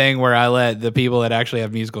do the thing where I let the people that actually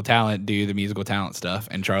have musical talent do the musical talent stuff,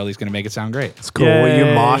 and Charlie's gonna make it sound great. It's cool. Will you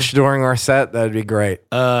Yay. mosh during our set? That'd be great.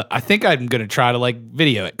 I think I'm gonna try to like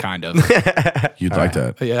video it, kind of. You'd like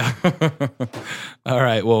that. Yeah. All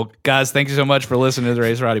right. Well, guys, thank you so much for listening to the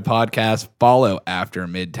Race Rowdy podcast. Follow After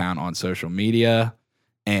Midtown on social media.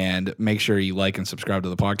 And make sure you like and subscribe to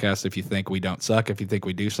the podcast if you think we don't suck. If you think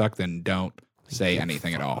we do suck, then don't say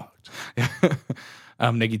anything at all.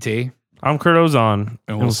 I'm Nikki T. I'm Kurt Ozon,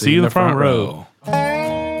 and we'll see you in the front row.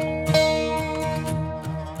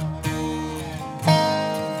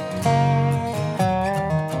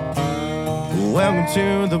 Welcome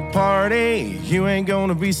to the party. You ain't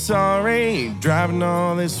gonna be sorry. Driving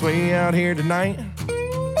all this way out here tonight.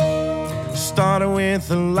 Started with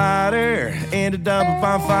a lighter, ended up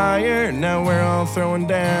by fire. Now we're all throwing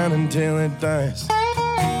down until it dies.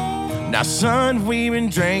 Now, son, we've been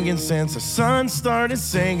drinking since the sun started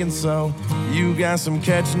sinking, so you got some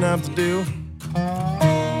catching up to do.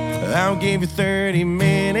 I'll give you 30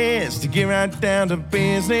 minutes to get right down to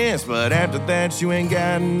business, but after that, you ain't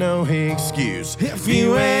got no excuse. If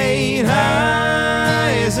you ain't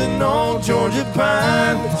high as an old Georgia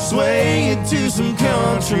pine, sway it to some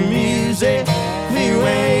country music. If you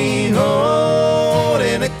ain't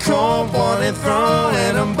holding a cold one and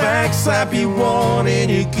throwing them back, slap you one in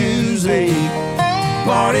your koozie.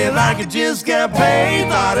 Party like it just got paid.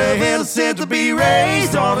 Thought of hell set to be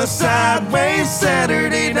raised on a sideways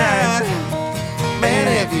Saturday night. Man,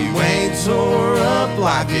 if you ain't tore up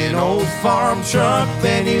like an old farm truck,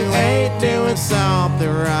 then you ain't doing something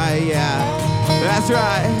right. Yeah, that's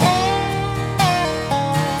right.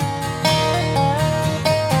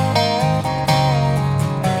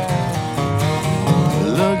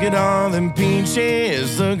 Look at all them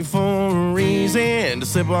peaches, looking for a reason to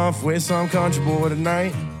slip off with some country boy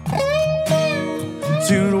tonight.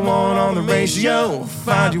 2-to-1 on the ratio,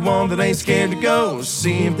 find you one that ain't scared to go.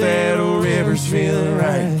 See if that old river's feeling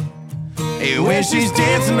right. Hey, when she's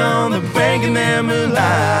dancing on the bank in that moonlight.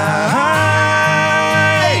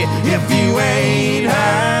 If you ain't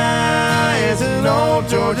high as an old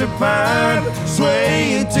Georgia pine,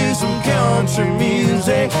 sway it to some country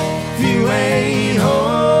music. If you ain't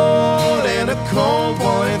holding a cold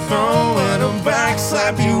one and throwing them back,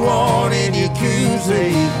 slap you one in your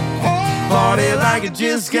koozie. Party like it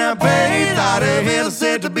just got paid. Thought of hell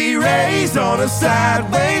set to be raised on a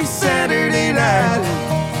sideways Saturday night.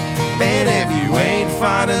 Man, if you ain't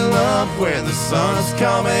finding love where the sun's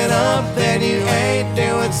coming up, then you ain't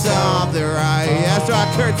doing something right. That's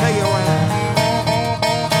right, Kurt, take it away.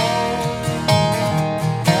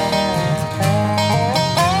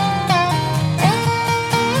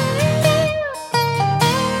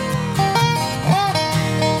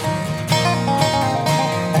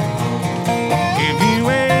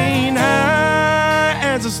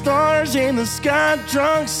 Stars in the sky,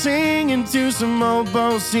 drunk singing to some old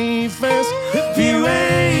Bo Cephas. If you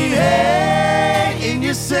ain't hating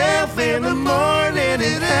yourself in the morning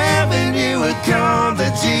and having you a come to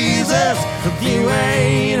Jesus. If you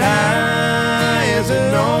ain't high as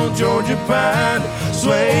an old Georgia pine,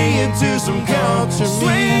 sway into some country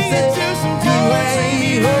music. You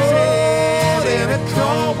ain't holding a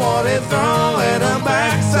cold one and throwing a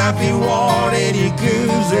back, slap you one in your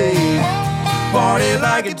koozie. Party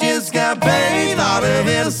like it just got paid. Thought of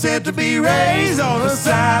hell set to be raised on a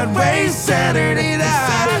sideways Saturday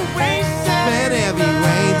night. Man, if you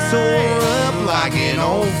ain't tore up like an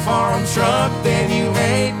old farm truck, then you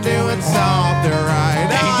ain't doing something right.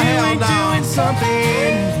 Oh, you ain't doing something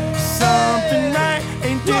right.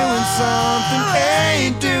 Ain't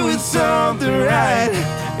doing something right.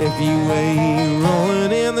 If you ain't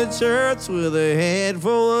rolling in the church with a head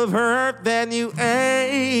full of hurt, then you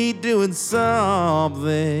ain't doing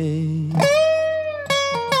something.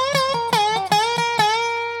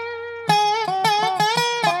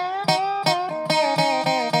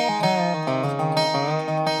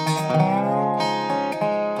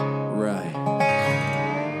 Right.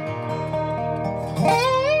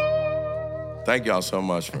 Thank y'all so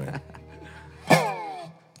much, man.